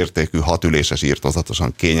teljes értékű, 6 üléses,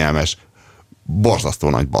 írtozatosan kényelmes, borzasztó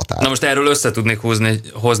nagy batár. Na most erről össze tudnék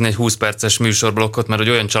hozni egy 20 perces műsorblokkot, mert hogy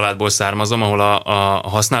olyan családból származom, ahol a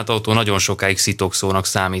használt autó nagyon sokáig szitokszónak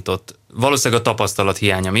számított. Valószínűleg a tapasztalat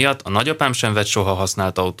hiánya miatt a nagyapám sem vett soha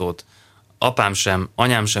használt autót, apám sem,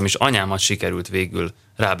 anyám sem, és anyámat sikerült végül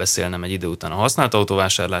rábeszélnem egy idő után a használt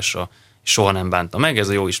autóvásárlásra, és soha nem bánta meg, ez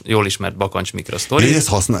a jól ismert Bakancs Mikra sztori. De ez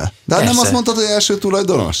használ? De nem azt mondtad, hogy első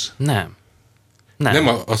tulajdonos? Nem. Nem,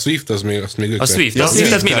 a Swift az még a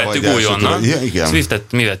Swiftet mi vettük újonnan. Ja,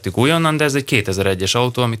 Swiftet mi vettük újonnan, de ez egy 2001-es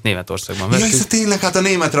autó, amit Németországban vettük. Ja, ez tényleg, hát a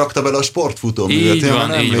német rakta bele a sportfutóművet.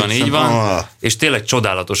 Így van. És tényleg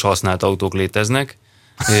csodálatos használt autók léteznek.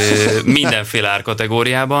 Mindenféle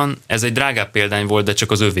árkategóriában. Ez egy drágább példány volt, de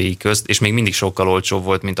csak az övéi közt, és még mindig sokkal olcsóbb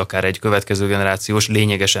volt, mint akár egy következő generációs,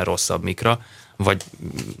 lényegesen rosszabb Micra, vagy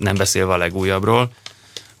nem beszélve a legújabbról.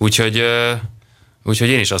 Úgyhogy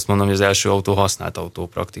én is azt mondom, hogy az első autó használt autó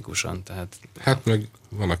praktikusan. Tehát... Hát meg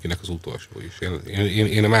van akinek az utolsó is.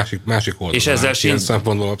 Én a másik oldalon. És ezzel sincs...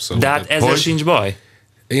 szempontból abszolút. De hát ezzel sincs baj?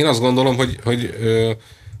 Én azt gondolom, hogy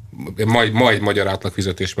majd magyar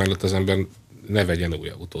átlagfizetés mellett az ember ne vegyen új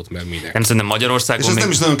autót, mert minek. Nem, szerintem Magyarországon... És ezt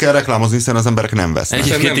nem is nagyon kell reklámozni, hiszen az emberek nem vesznek.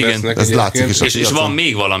 Egyébként igen. Ez látszik is. És van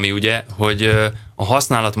még valami, ugye, hogy a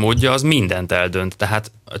használat módja az mindent eldönt.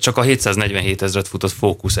 Tehát csak a 747 000 futott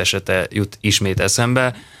Focus esete jut ismét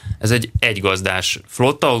eszembe. Ez egy egygazdás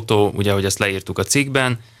flottautó, ugye, hogy ezt leírtuk a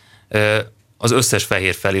cikkben. Az összes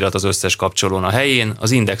fehér felirat, az összes kapcsolón a helyén,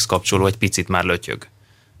 az index kapcsoló egy picit már lötyög.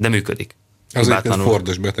 De működik. Az egy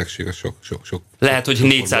fordos betegség, sok. Lehet, hogy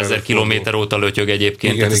 400 000 kilométer óta lötyög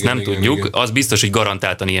egyébként, tehát ezt nem tudjuk. Igen. Az biztos, hogy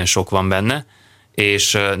garantáltan ilyen sok van benne,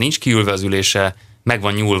 és nincs kiülve az ülése, meg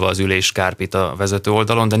van nyúlva az ülés kárpit a vezető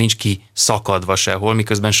oldalon, de nincs ki szakadva sehol,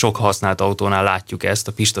 miközben sok használt autónál látjuk ezt,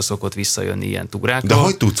 a Pista szokott visszajönni ilyen túrákra. De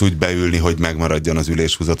hogy tudsz úgy beülni, hogy megmaradjon az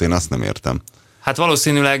üléshúzat? Én azt nem értem. Hát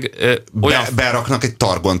valószínűleg olyan... Beraknak egy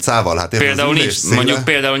targoncával? Hát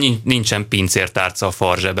például nincsen pincértárca a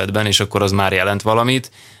farzsebedben, és akkor az már jelent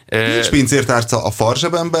valamit. Nincs pincértárca a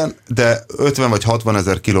farzsebemben, de 50 vagy 60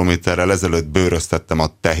 000 kilométerrel ezelőtt bőröztettem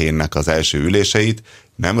a tehénnek az első üléseit,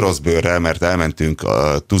 nem rossz bőrrel, mert elmentünk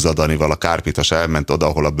a Tuzadanival, a Kárpitas elment oda,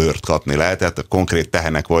 ahol a bőrt kapni lehetett, konkrét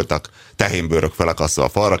tehenek voltak, tehénbőrök felakasztva a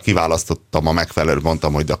falra, kiválasztottam a megfelelő,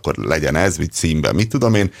 mondtam, hogy akkor legyen ez, vagy színben, mit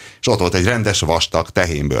tudom én, és ott volt egy rendes vastag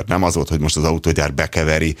tehénbőr, nem az volt, hogy most az autógyár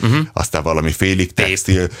bekeveri, aztán valami félig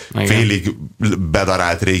textil, félig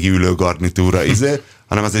bedarált régi ülőgarnitúra,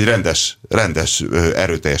 hanem az egy rendes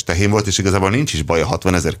erőteljes tehén volt, és igazából nincs is baj a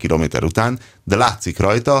 60 000 kilométer után, de látszik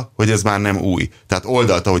rajta, hogy ez már nem új. Tehát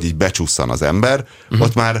oldalt, ahogy így becsusszan az ember,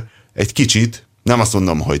 ott már egy kicsit, nem azt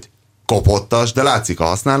mondom, hogy kopottas, de látszik a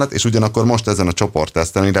használat, és ugyanakkor most ezen a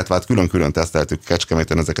csoportteszten, illetve hát külön-külön teszteltük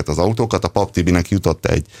Kecskeméten ezeket az autókat, a Pap Tibinek jutott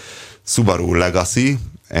egy Subaru Legacy,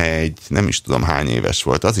 egy nem is tudom hány éves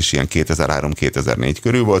volt, az is ilyen 2003-2004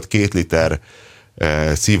 körül volt, 2 liter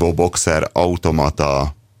szívó boxer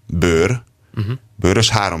automata bőrös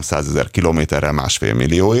 300 000 kilométerrel 1,5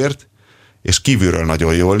 millióért, és kívülről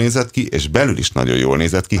nagyon jól nézett ki, és belül is nagyon jól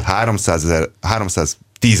nézett ki,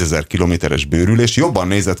 310 000 kilométeres bőrülés jobban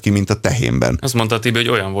nézett ki, mint a tehénben. Azt mondta Tibi, hogy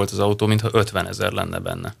olyan volt az autó, mintha 50 000 lenne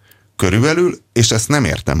benne. Körülbelül, és ezt nem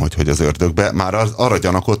értem, hogy az ördögbe, már arra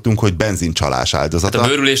gyanakodtunk, hogy benzincsalás áldozata. Hát a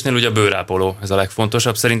bőrülésnél ugye a bőrápoló, ez a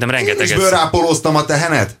legfontosabb, szerintem rengeteget. Én is bőrápolóztam a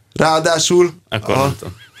tehenet, ráadásul. Akkor nem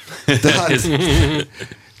tudom.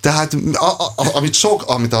 Tehát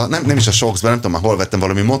nem is a Shocksban, nem tudom, hol vettem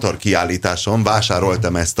valami motorkiállításon,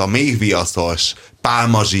 vásároltam ezt a még viaszos,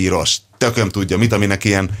 pálmazsíros, tököm tudja mit, aminek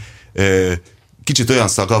ilyen kicsit olyan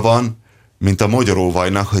szaga van, mint a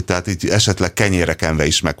mogyoróvajnak, hogy tehát így esetleg kenyérre kenve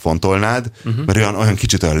is megfontolnád, mert olyan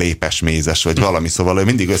kicsit olyan lépesmézes, vagy valami, szóval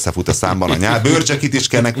mindig összefut a számban a nyál, bőrcsekit is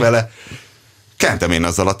kenek vele. Kentem én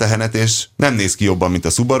azzal a tehenet, és nem néz ki jobban, mint a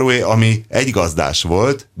Subarué, ami egygazdás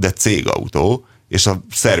volt, de cégautó, és a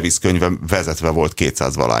szervizkönyve vezetve volt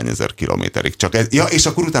 200-valány ezer kilométerig. Csak ez, és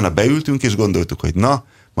akkor utána beültünk, és gondoltuk, hogy na,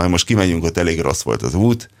 majd most kimegyünk, ott elég rossz volt az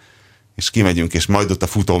út, és kimegyünk, és majd ott a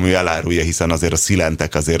futómű elárulja, hiszen azért a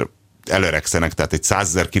szilentek azért előregszenek, tehát egy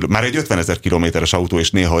 100 000 már egy 50 000 kilométeres autó,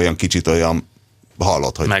 és néha olyan kicsit olyan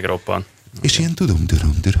hallott, hogy... Megroppan. És ilyen tudom,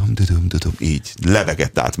 így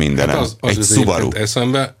levegett át mindenem. Hát egy Subaru.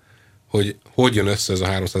 Eszembe, hogy jön össze ez a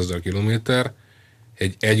 300 000 kilométer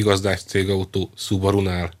egy egygazdás cégautó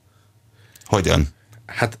Subarunál. Hogyan?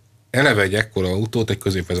 Hát eleve egy ekkora autót egy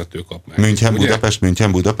középvezető kap meg. München,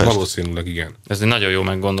 Budapest? Valószínűleg igen. Ez egy nagyon jó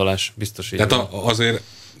meggondolás, biztos így. Tehát azért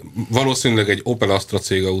valószínűleg egy Opel Astra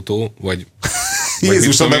cégautó, vagy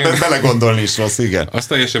Jézusom, ebben belegondolni is rossz, igen. Azt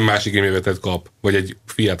teljesen másik igénybevetett kap, vagy egy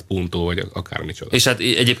Fiat Punto, vagy akármicsoda. És hát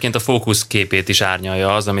egyébként a Focus képét is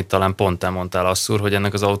árnyalja az, amit talán pont te mondtál, Asszúr, hogy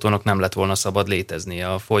ennek az autónak nem lett volna szabad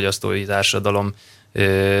léteznie a fogyasztói társadalom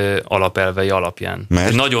alapelvei alapján.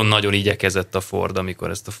 Nagyon-nagyon igyekezett a Ford, amikor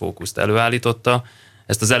ezt a Focust előállította.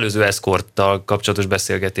 Ezt az előző Escorttal kapcsolatos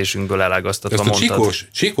beszélgetésünkből elágaztatva mondtad.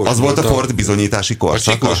 Csikós az volt a Ford bizonyítási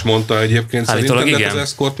korszaka? A Csikós mondta egyébként, szerintem, de az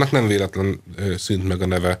Escortnak nem véletlen szűnt meg a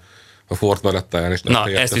neve a Ford Barettáján, és na,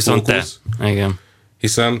 ezt viszont te. Igen.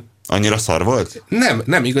 Hiszen annyira szar volt?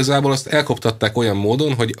 Nem, igazából azt elkoptatták olyan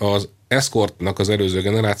módon, hogy az Escortnak az előző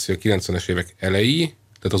generáció 90-es évek elejé,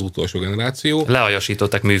 tehát az utolsó generáció.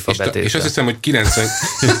 Leajasították műfabetésre. És azt hiszem, hogy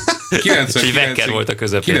 99-ig volt a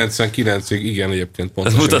közepén. 99-ig, igen, egyébként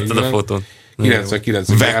pontosan. Ezt mutattad a fotón.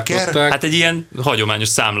 99-ig gyártották. Hát egy ilyen hagyományos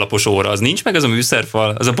számlapos óra, az nincs meg, az a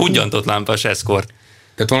műszerfal, az a budjantott lámpás Escort.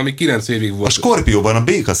 Tehát valami 9 évig volt. A Scorpióban, a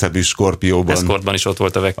békaszebű Scorpióban. Escortban is ott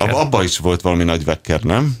volt a Vekker. Abban is volt valami nagy Vekker,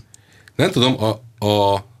 nem? Nem tudom,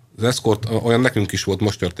 az Escort, olyan nekünk is volt,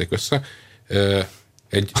 most törték össze,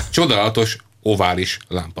 egy csodálatos ovális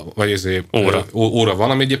lámpa, vagy ezért óra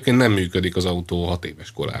van, ami egyébként nem működik az autó 6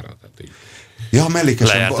 éves korára. Tehát így. Ja,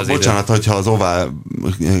 mellékesen, bocsánat, hogyha az ovál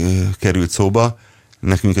került szóba,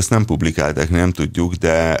 nekünk ezt nem publikálták, nem tudjuk,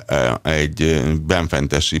 de egy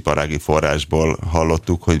benfentes iparági forrásból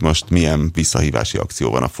hallottuk, hogy most milyen visszahívási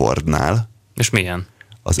akció van a Fordnál. És milyen?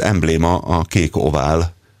 Az embléma a kék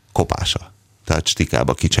ovál kopása. Tehát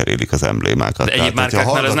stikába kicserélik az emblémákat. De egyéb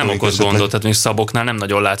márkáknál ez nem okoz gondot, tehát még Szaboknál nem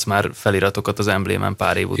nagyon látsz már feliratokat az emblémán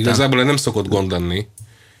pár év után. Igazából nem szokott gond lenni,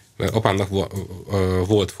 mert apámnak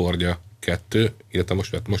volt Fordja 2, illetve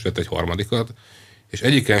most vett egy harmadikat, és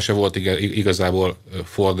egyiken se volt igazából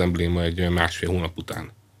Ford embléma egy 1,5 hónap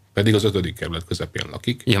után. Pedig az 5. kerület közepén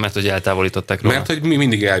lakik. Ja, mert hogy eltávolították róla. Mert hogy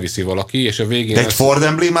mindig elviszi valaki, és a végén... De egy Ford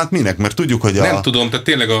emblémát minek? Mert tudjuk, hogy nem tudom, tehát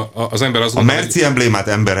tényleg az ember azt gondolja... A Merci emblémát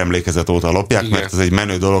emberemlékezet óta lopják, igen. Mert ez egy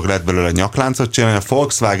menő dolog, lehet belőle nyakláncot csinálni. A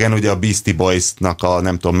Volkswagen, ugye a Beastie Boys-nak a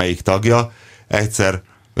nem tudom melyik tagja, egyszer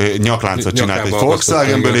nyakláncot csinált egy Nyakába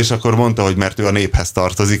Volkswagenből, akasztott, és akkor mondta, hogy mert ő a néphez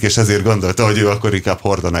tartozik, és ezért gondolta, hogy ő akkor inkább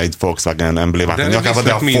hordaná egy Volkswagen emblémát a nyakába,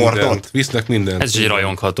 de a Fordot. Visznek mindent. Ez is egy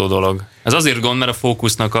rajongható dolog. Ez azért gond, mert a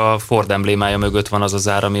Focusnak a Ford emblémája mögött van az a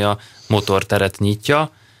zár, ami a motorteret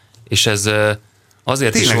nyitja, és ez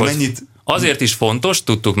azért Tényleg, is volt, mennyit... azért is fontos,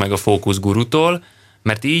 tudtuk meg a Focus gurutól,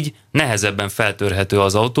 mert így nehezebben feltörhető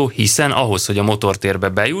az autó, hiszen ahhoz, hogy a motortérbe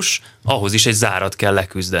bejuss, ahhoz is egy zárat kell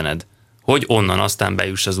leküzdened, hogy onnan aztán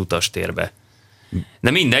bejuss az utastérbe.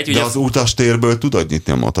 De mindegy, De ugye az utastérből tudod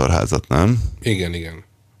nyitni a motorházat, nem? Igen.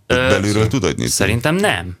 Belülről tudod nyitni? szerintem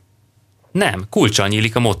nem. Nem, kulccsal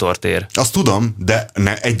nyílik a motortér. Azt tudom, de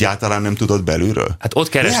egyáltalán nem tudod belülről. Hát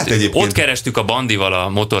ott kerestük a Bandival a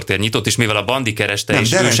motortér nyitott, és mivel a Bandi kereste,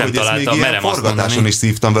 és ő sem találta, merem azt forgatáson is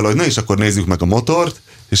szívtam vele, hogy na és akkor nézzük meg a motort,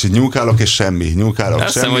 és így nyúkálok, és semmi, nyúkálok,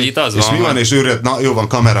 Azt semmi. hiszem, hogy itt az és van. mi van, és jó van,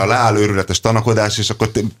 kamera leáll, őrületes tanakodás, és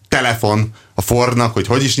akkor telefon a Fordnak,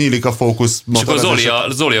 hogy is nyílik a Focus És akkor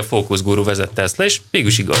motor. Zoli a Focus guru vezette ezt le, és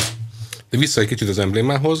végülis igaz. De vissza egy kicsit az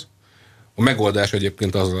emblémához. A megoldás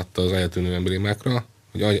egyébként az lett az eltűnő emblémákra,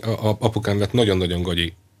 hogy apukám vett nagyon-nagyon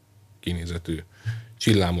gagyi kinézetű,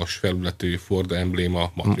 csillámos felületű Ford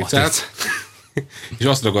embléma matricát, és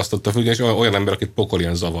azt ragasztotta fel, hogy olyan ember, akit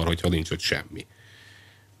pokolian zavar, hogyha nincs ott semmi.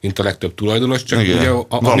 Mint a legtöbb tulajdonos, csak igen,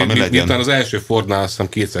 ugye miután az első Fordnál azt hiszem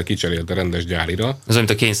kétszer kicserélte rendes gyárira. Ez olyan, mint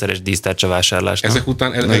a kényszeres dísztárcsa vásárlás. Ezek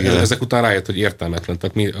után rájött, hogy értelmetlen.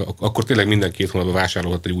 Tehát akkor tényleg minden 2 hónapban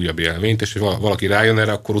vásárolhat egy újabb élményt, és ha valaki rájön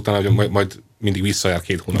erre, akkor utána majd mindig visszajár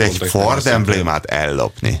 2 hónapon. De egy Ford emblémát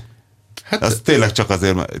ellopni. Hát, az tényleg csak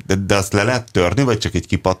azért, de azt le lehet törni, vagy csak egy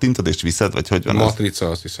kipattintod, és viszed, vagy hogy van az? Matrica,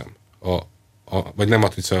 azt hiszem. Vagy nem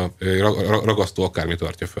matrica, ragasztó akármi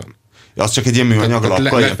tartja fönn. Az csak egy ilyen műanyag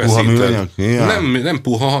lapka, ilyen puha műanyag? Ja. Nem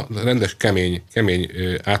puha, rendes kemény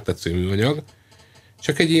áttetsző műanyag,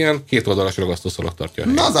 csak egy ilyen 2 oldalas ragasztószalag tartja.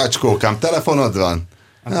 Na zacskókám, telefonod van?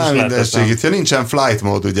 Hát mindenség, itt nincsen flight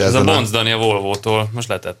mód, ugye ez a Bonc Dani a Volvo-tól, most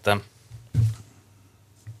letettem.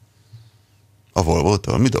 A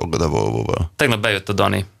Volvo-tól? Mi dolgod a Volvo-val? Tegnap bejött a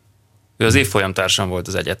Dani. Ő az évfolyamtársam volt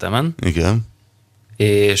az egyetemen. Igen.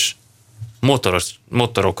 És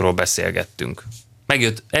motorokról beszélgettünk.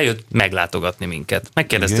 Eljött meglátogatni minket.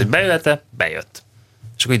 Megkérdezte, igen, hogy bejöhet-e? Bejött.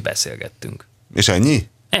 És akkor itt beszélgettünk. És ennyi?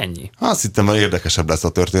 Ennyi. Azt hittem, hogy érdekesebb lesz a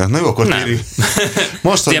történet. Na jó, akkor térjünk.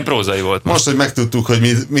 Most, ilyen prózai volt. Most, hogy megtudtuk,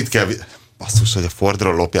 hogy mit kell... Basszus, hogy a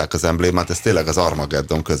Fordról lopják az emblémát, ez tényleg az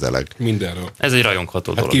Armageddon közeleg. Mindenről. Ez egy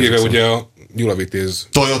rajongható dolog. Kivéve ugye a Gyula Vitéz.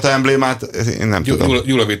 Toyota emblémát, én nem tudom.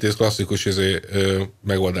 Gyula Vitéz klasszikus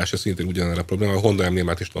megoldása szintén ugyanerre a probléma. A Honda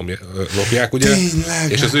emblémát is lopják, ugye?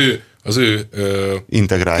 Tényleg? És az ő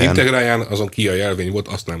integráján azon Kia jelvény volt,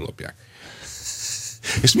 azt nem lopják.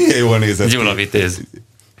 És milyen jól nézett ki. Gyula Vitéz.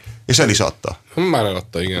 És el is adta. Már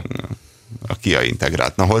eladta, igen. A Kia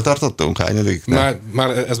integrált. Na, hol tartottunk? Hányadik?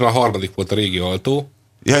 Ez már a harmadik volt a régi Alto.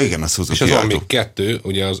 Ja, igen, a Suzuki és az van Alto. még 2,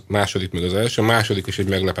 ugye az második még az első, a második is egy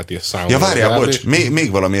meglepetés számomra. Ja, várjál, bocs,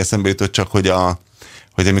 még valami eszembe jutott csak,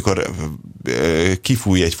 hogy amikor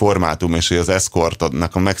kifúj egy formátum, és hogy az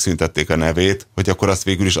Escortnak megszüntették a nevét, hogy akkor azt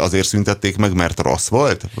végül is azért szüntették meg, mert rossz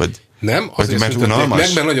volt? Vagy, nem, azért mert szüntették unalmas?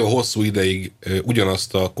 meg, mert nagyon hosszú ideig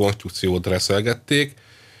ugyanazt a konstrukciót reszelgették,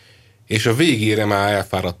 és a végére már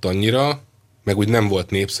elfáradt annyira, meg úgy nem volt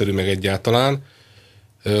népszerű, meg egyáltalán,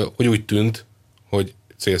 hogy úgy tűnt, hogy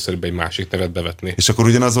célszerűbb egy másik nevet bevetni. És akkor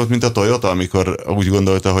ugyanaz volt, mint a Toyota, amikor úgy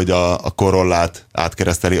gondolta, hogy a Corollát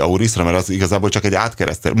átkereszteli Aurisra, mert az igazából csak egy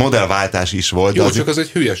átkeresztel. Modellváltás is volt. Jó, csak az egy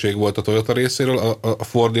hülyeség volt a Toyota részéről, a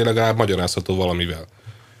Fordé legalább magyarázható valamivel.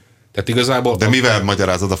 Tehát igazából... De mivel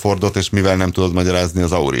magyarázod a Fordot, és mivel nem tudod magyarázni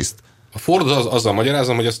az Aurist? A Fordot azzal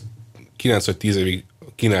magyarázom, hogy ezt 9 vagy 10 évig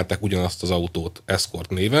kínálták ugyanazt az autót Escort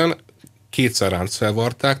néven, 2-szer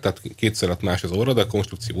ráncfelvarták, tehát 2-szer lett más az óra, de a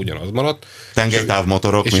konstrukció ugyanaz maradt.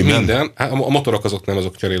 Tengelytávmotorok, és minden. A motorok azok nem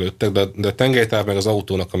azok cserélődtek, de a tengelytáv, meg az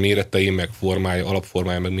autónak a méretei, meg formája,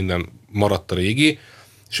 alapformája, meg minden maradt a régi,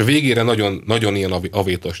 és a végére nagyon, nagyon ilyen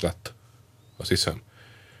avétos lett, azt hiszem.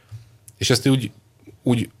 És ezt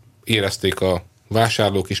úgy érezték a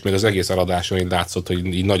vásárlók is, meg az egész eladáson így látszott, hogy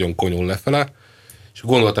így nagyon konyul lefele, és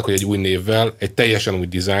gondoltak, hogy egy új névvel, egy teljesen új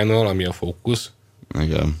dizájnnal, ami a Focus,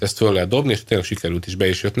 igen, ezt föl lehet dobni, és tényleg sikerült is, be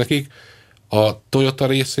is jött nekik. A Toyota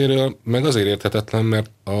részéről meg azért érthetetlen, mert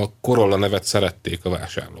a Corolla nevet szerették a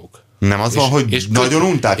vásárlók. Nem az van, hogy nagyon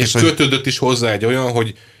unták? És kötődött is hozzá egy olyan,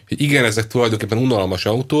 hogy igen, ezek tulajdonképpen unalmas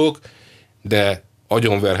autók, de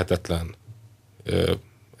agyonverhetetlen.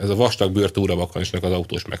 Ez a vastag bőrtúra vakancsnak az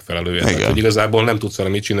autós megfelelője. Tehát, hogy igazából nem tudsz vele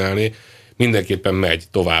mit csinálni, mindenképpen megy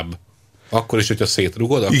tovább. akkor is, hogyha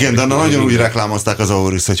szétrugod. Igen, de nagyon úgy reklámozták az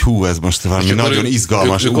Auris, hogy hú, ez most valami nagyon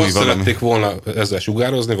izgalmas, ők új azt valami. szerették volna ezzel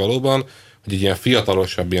sugározni valóban, hogy egy ilyen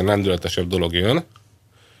fiatalosabb, ilyen lendületesebb dolog jön,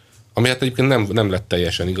 ami hát egyébként nem lett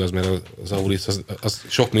teljesen igaz, mert az Auris az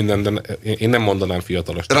sok minden, de én nem mondanám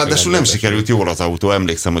fiatalos. Ráadásul nem sikerült jól az autó,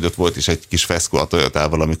 emlékszem, hogy ott volt is egy kis feszkó a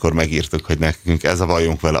Toyotával, amikor megírtuk, hogy nekünk ez a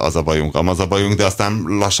bajunk vele, az a bajunk, amaz a bajunk, de aztán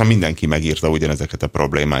lassan mindenki megírta ugyanezeket a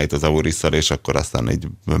problémáit az Aurisszal, és akkor aztán így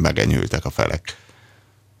megenyhültek a felek.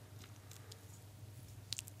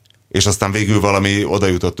 És aztán végül valami oda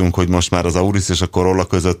jutottunk, hogy most már az Auris és a Corolla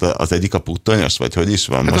között az egyik a puttonyos, vagy hogy is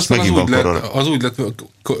van? Hát most megint van Corolla. Az úgy lett,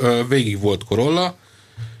 végig volt Corolla,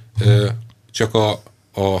 csak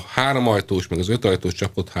a 3 ajtós, meg az 5 ajtós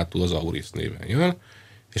csapott hátul az Auris néven jön,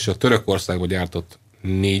 és a Törökországban gyártott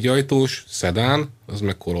 4 ajtós szedán, az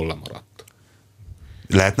meg Corolla maradt.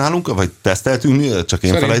 Lehet nálunk, vagy teszteltünk mi? Csak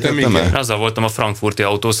én Szerintem felejtettem el? Azzal voltam a frankfurti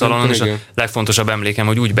autószalonon, és a Igen. legfontosabb emlékem,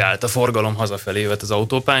 hogy úgy beállt a forgalom hazafelé jött az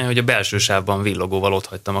autópályán, hogy a belső sávban villogóval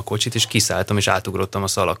otthagytam a kocsit, és kiszálltam, és átugrottam a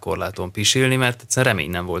szalagkorláton pisilni, mert egyszerűen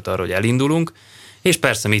remény nem volt arra, hogy elindulunk. És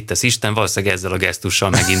persze mit tesz Isten, valószínűleg ezzel a gesztussal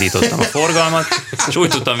megindítottam a forgalmat, és úgy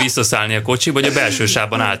tudtam visszaszállni a kocsiba, hogy a belső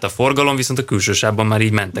sávban állt a forgalom, viszont a külső sávban már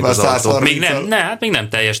így mentek az autók. Még nem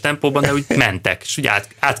teljes tempóban, de úgy mentek. És úgy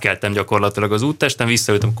átkeltem gyakorlatilag az úttesten,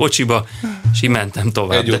 visszaültem a kocsiba, és így mentem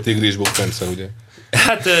tovább. Egy jó tigris bukfencsel, ugye?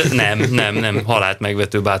 Hát nem, halált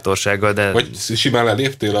megvető bátorsággal, de... Vagy simán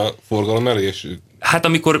leléptél a forgalom elé, és... Hát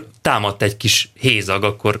amikor támadt egy kis hézag,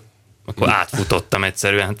 akkor átfutottam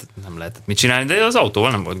egyszerűen, hát nem lehetett mit csinálni, de az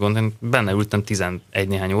autóval nem volt gond, én benne ültem 11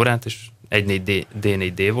 néhány órát, és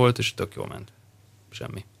 1.4D volt, és tök jól ment.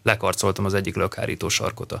 Semmi. Lekarcoltam az egyik lökhárító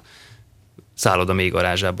sarkot a szálloda mély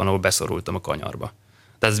garázsában, ahol beszorultam a kanyarba.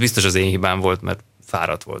 Tehát ez biztos az én hibám volt, mert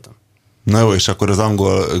fáradt voltam. Na jó, és akkor az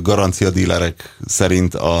angol garanciadílerek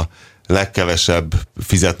szerint a legkevesebb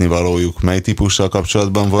fizetnivalójuk mely típussal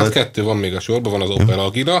kapcsolatban volt? Hát 2 van még a sorban, van az Opel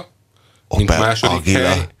Agila, mint második Agila.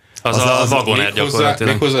 hely. Az a Wagoner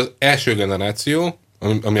gyakorlatilag. Méghozzá az első generáció,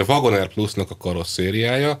 ami a Wagoner Plusnak a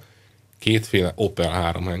karosszériája, 2 Opel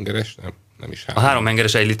 3 hengeres, nem is 3. A 3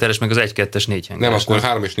 hengeres 1 literes, meg az 1.2-es 4 hengeres. Nem, akkor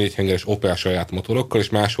 3 és 4 hengeres Opel saját motorokkal, és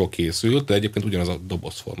máshol készült, de egyébként ugyanaz a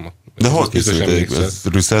dobozforma. De hol készült? Ez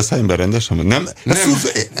Rüsszelszheimben rendesen? Nem,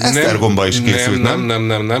 Esztergomban is készült,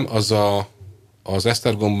 nem. Az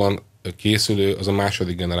Esztergomban készülő, az a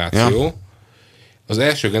második generáció. Ja. Az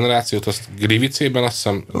első generációt azt Grivicében azt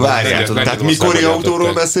hiszem... Várjál, tehát mikori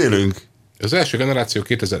autóról beszélünk? Az első generáció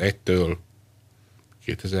 2001-től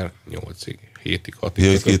 2008-ig, 7-ig,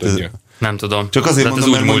 6-ig. Nem tudom. Csak azért mondom,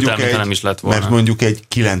 mert mondjuk nem is lett volna. Mert mondjuk egy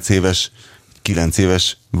 9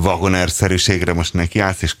 éves Wagoner-szerűségre most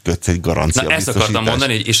nekiállsz, és kötsz egy garancia biztosítást. Ezt akartam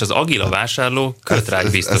mondani, hogy és az Agila vásárló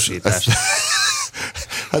kötrágybiztosítás.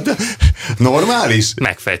 Hát normális?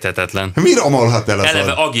 Megfejthetetlen. Mi romolhat el az?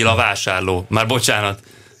 Eleve Agila vásárló. Már bocsánat.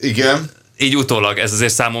 Igen. Így utólag, ez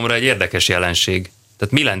azért számomra egy érdekes jelenség.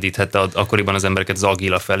 Tehát mi lendíthette akkoriban az embereket az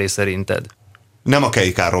Agila felé szerinted? Nem a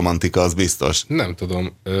kejkár romantika, az biztos. Nem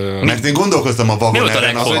tudom. Mert én gondolkoztam a Wagoneren. Mi volt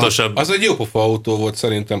a legfontosabb? Az egy jópofa autó volt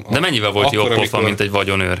szerintem. De mennyivel volt jobb pofa, mint egy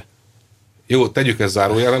vagyonőr? Jó, tegyük ezt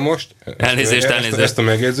zárójelre most. Elnézést. Ezt a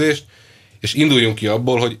megjegyzést. És induljunk ki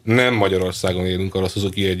abból, hogy nem Magyarországon élünk, arra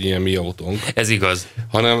Suzuki egy ilyen mi autónk. Ez igaz.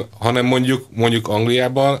 Hanem mondjuk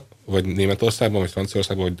Angliában, vagy Németországban, vagy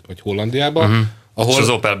Franciaországban, vagy Hollandiában, ahol, és az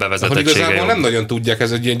Opel bevezetettsége igazából nem nagyon tudják,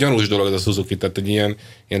 ez egy ilyen gyanús dolog ez a Suzuki, tehát egy ilyen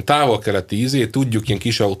távol-keleti ízé, tudjuk, ilyen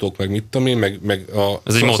kis autók, meg mit tudom én, meg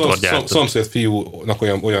ez egy motorgyártó. Szomszéd fiúnak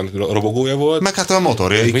olyan robogója volt. Meg hát a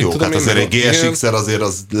motorjaik jók, hát azért egy GSX-er azért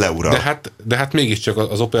az leura. De hát mégiscsak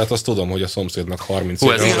az Opelt azt tudom, hogy a szomszédnak 30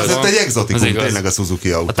 éve van. Ez egy exotikum, tényleg a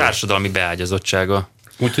Suzuki autó. A társadalmi beágyazottsága.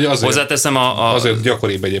 Úgyhogy hozzáteszem azért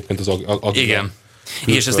gyakoribb egyébként az igen.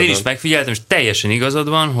 És ezt én is megfigyeltem, és teljesen igazad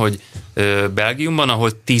van, hogy Belgiumban,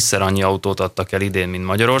 ahol 10-szer annyi autót adtak el idén, mint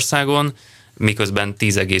Magyarországon, miközben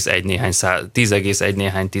 10,1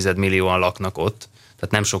 néhány millióan laknak ott,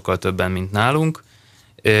 tehát nem sokkal többen, mint nálunk.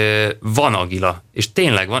 Van Agila, és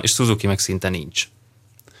tényleg van, és Suzuki meg szinte nincs.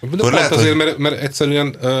 De pont azért, mert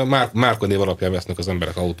egyszerűen márkanév alapján vesznek az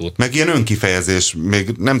emberek autót. Meg ilyen önkifejezés, még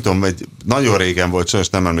nem tudom, hogy nagyon régen volt, sajnos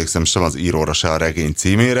nem emlékszem sem az íróra, se a regény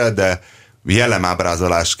címére, de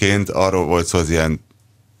jellemábrázolásként arról volt szó, az ilyen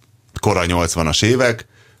kora 80-as évek,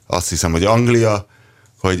 azt hiszem, hogy Anglia,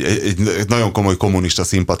 hogy egy nagyon komoly kommunista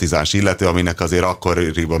szimpatizáns illető, aminek azért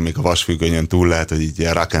akkoriban még a vasfüggönyön túl lehet, hogy így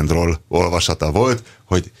ilyen rock and roll olvasata volt,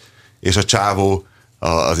 hogy, és a csávó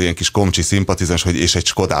az ilyen kis komcsi szimpatizáns, hogy és egy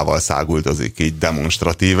Skodával száguldozik így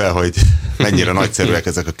demonstratíve, hogy mennyire nagyszerűek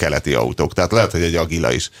ezek a keleti autók. Tehát lehet, hogy egy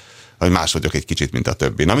Agila is vagy más vagyok egy kicsit, mint a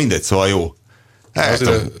többi. Na mindegy, szóval jó.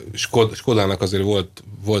 Skodának azért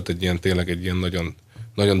volt egy ilyen, tényleg egy ilyen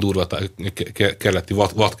nagyon durva keleti,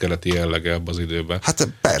 vadkeleti jellege ebben az időben. Hát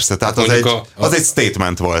persze, tehát az egy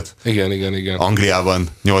statement volt. Igen. Angliában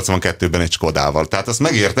 82-ben egy Skodával. Tehát azt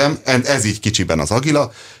megértem, ez így kicsiben az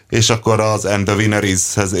Agila, és akkor az And the Winner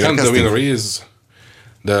Is-hez érkeztünk. And the Winner Is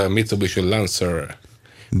the Mitsubishi Lancer.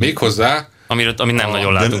 Méghozzá... Amit nem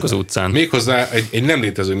nagyon látunk az utcán. Méghozzá egy nem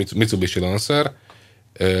létező Mitsubishi Lancer,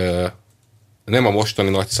 nem a mostani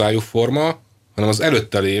nagyszájú forma, hanem az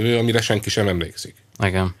előtte lévő, amire senki sem emlékszik.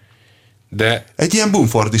 Igen. De egy ilyen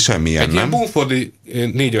Bumfordi semmilyen, nem? Egy ilyen Bumfordi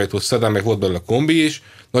 4 ajtós szedán, meg volt belőle a kombi is,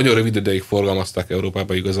 nagyon rövid ideig forgalmazták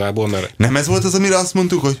Európába igazából, mert... Nem ez volt az, amire azt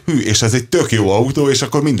mondtuk, hogy hű, és ez egy tök jó autó, és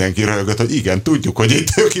akkor mindenki röhögött, hogy igen, tudjuk, hogy egy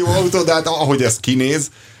tök jó autó, de hát ahogy ez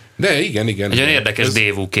kinéz... De igen. Egy olyan érdekes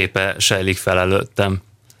DV képe sejlik fel előttem.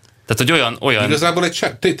 Tehát, hogy olyan... Igazából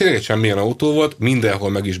tényleg egy semmilyen autó volt, mindenhol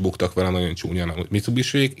meg is buktak vele nagyon csúnyán a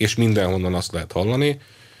Mitsubishi-ék, és mindenhonnan azt lehet hallani,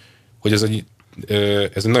 hogy ez egy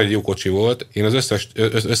nagyon jó kocsi volt. Én az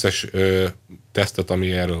összes tesztet,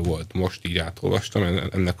 ami erről volt, most így átolvastam,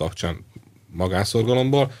 ennek kapcsán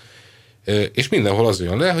magánszorgalomból, és mindenhol az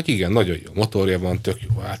jön le, hogy igen, nagyon jó motorja van, tök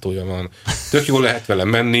jó váltója van, tök jól lehet vele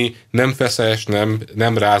menni, nem feszes,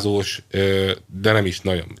 nem rázós, de nem is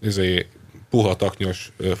nagyon puha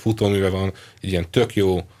taknyos futóműve van, egy ilyen tök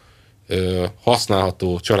jó,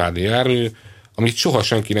 használható családi jármű, amit soha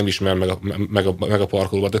senki nem ismer meg a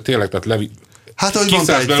parkolóban, de tényleg, tehát hát, ahogy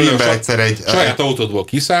mondta egy filmben egyszer saját autódból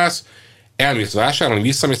kiszállsz, elmész vásárolni,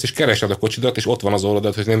 visszamész, és keresed a kocsidat, és ott van az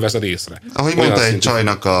orrodat, hogy nem veszed észre. Ahogy mondta egy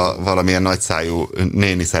csajnak valamilyen nagyszájú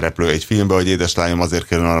néni szereplő egy filmben, hogy édeslányom, azért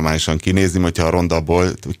kell normálisan kinézni, hogyha a ronda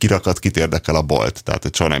bolt kirakat, kit érdekel a bolt. Tehát,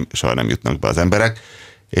 hogy soha nem jutnak be az emberek.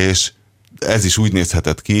 És ez is úgy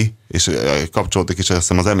nézhetett ki, és kapcsolódik is, azt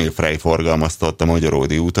hiszem az Emil Frey forgalmazta ott a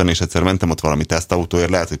Magyaródi úton, és egyszer mentem ott valami tesztautóért,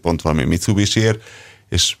 lehet, hogy pont valami Mitsubishi-ért,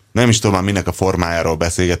 és nem is tudom már minek a formájáról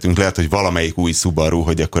beszélgetünk, lehet, hogy valamelyik új Subaru,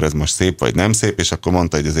 hogy akkor ez most szép vagy nem szép, és akkor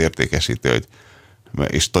mondta, hogy az értékesítő, hogy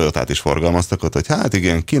és Toyotát is forgalmaztak ott, hogy hát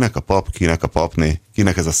igen, kinek a pap, kinek a papné,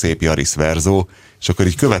 kinek ez a szép Yaris Verzo, és akkor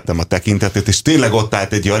így követtem a tekintetét, és tényleg ott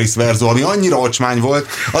állt egy Yaris Verzo, ami annyira ocsmány volt,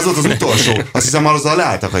 az volt az utolsó. Azt hiszem, azzal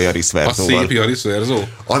leálltak a Yaris Verzóval. A szép Yaris Verzo?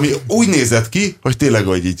 Ami úgy nézett ki, hogy tényleg,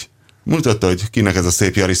 hogy így mutatta, hogy kinek ez a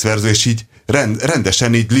szép Yaris Verzo, és így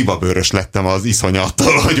rendesen így libabőrös lettem az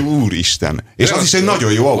iszonyattól, hogy úristen. És az is egy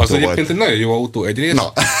nagyon jó autó volt. Az egyébként egy nagyon jó autó egyrészt.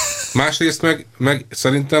 Na. Másrészt meg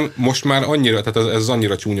szerintem most már annyira, tehát ez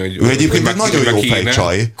annyira csúnya, hogy... Ő egyébként egy nagyon jó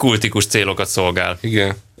fejcsaj. Kultikus célokat szolgál.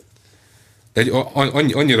 Igen.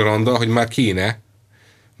 Annyira randa, hogy már kéne,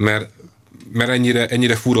 mert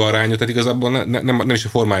ennyire fura arányú, tehát igazából nem is a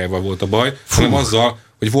formájával volt a baj, hanem azzal,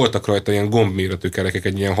 hogy voltak rajta ilyen gombméretű kerekek,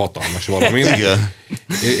 egy ilyen hatalmas valami. Igen.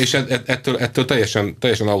 És ettől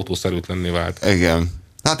teljesen autószerűtlenné vált. Igen.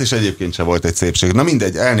 Hát és egyébként sem volt egy szépség. Na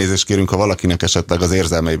mindegy, elnézést kérünk, ha valakinek esetleg az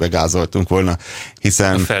érzelmeibe gázoltunk volna,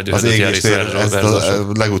 hiszen az égéstér ezt a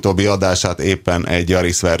legutóbbi adását éppen egy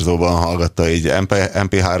Yaris Verzóban hallgatta így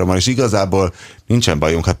MP3-mal, és igazából nincsen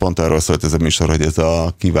bajunk, hát pont arról szólt ez a műsor, hogy ez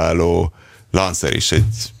a kiváló Lancer is egy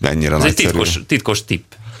mennyire nagyszerű. Ez egy titkos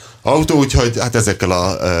tipp. Autó, úgyhogy hát ezekkel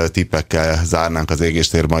a tippekkel zárnánk az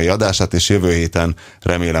égéstér mai adását, és jövő héten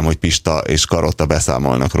remélem, hogy Pista és Karotta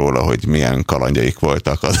beszámolnak róla, hogy milyen kalandjaik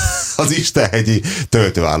voltak az Istenhegyi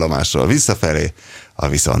töltőállomásról visszafelé a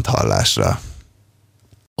viszonthallásra.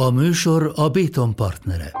 A műsor a Béton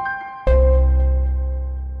partnere.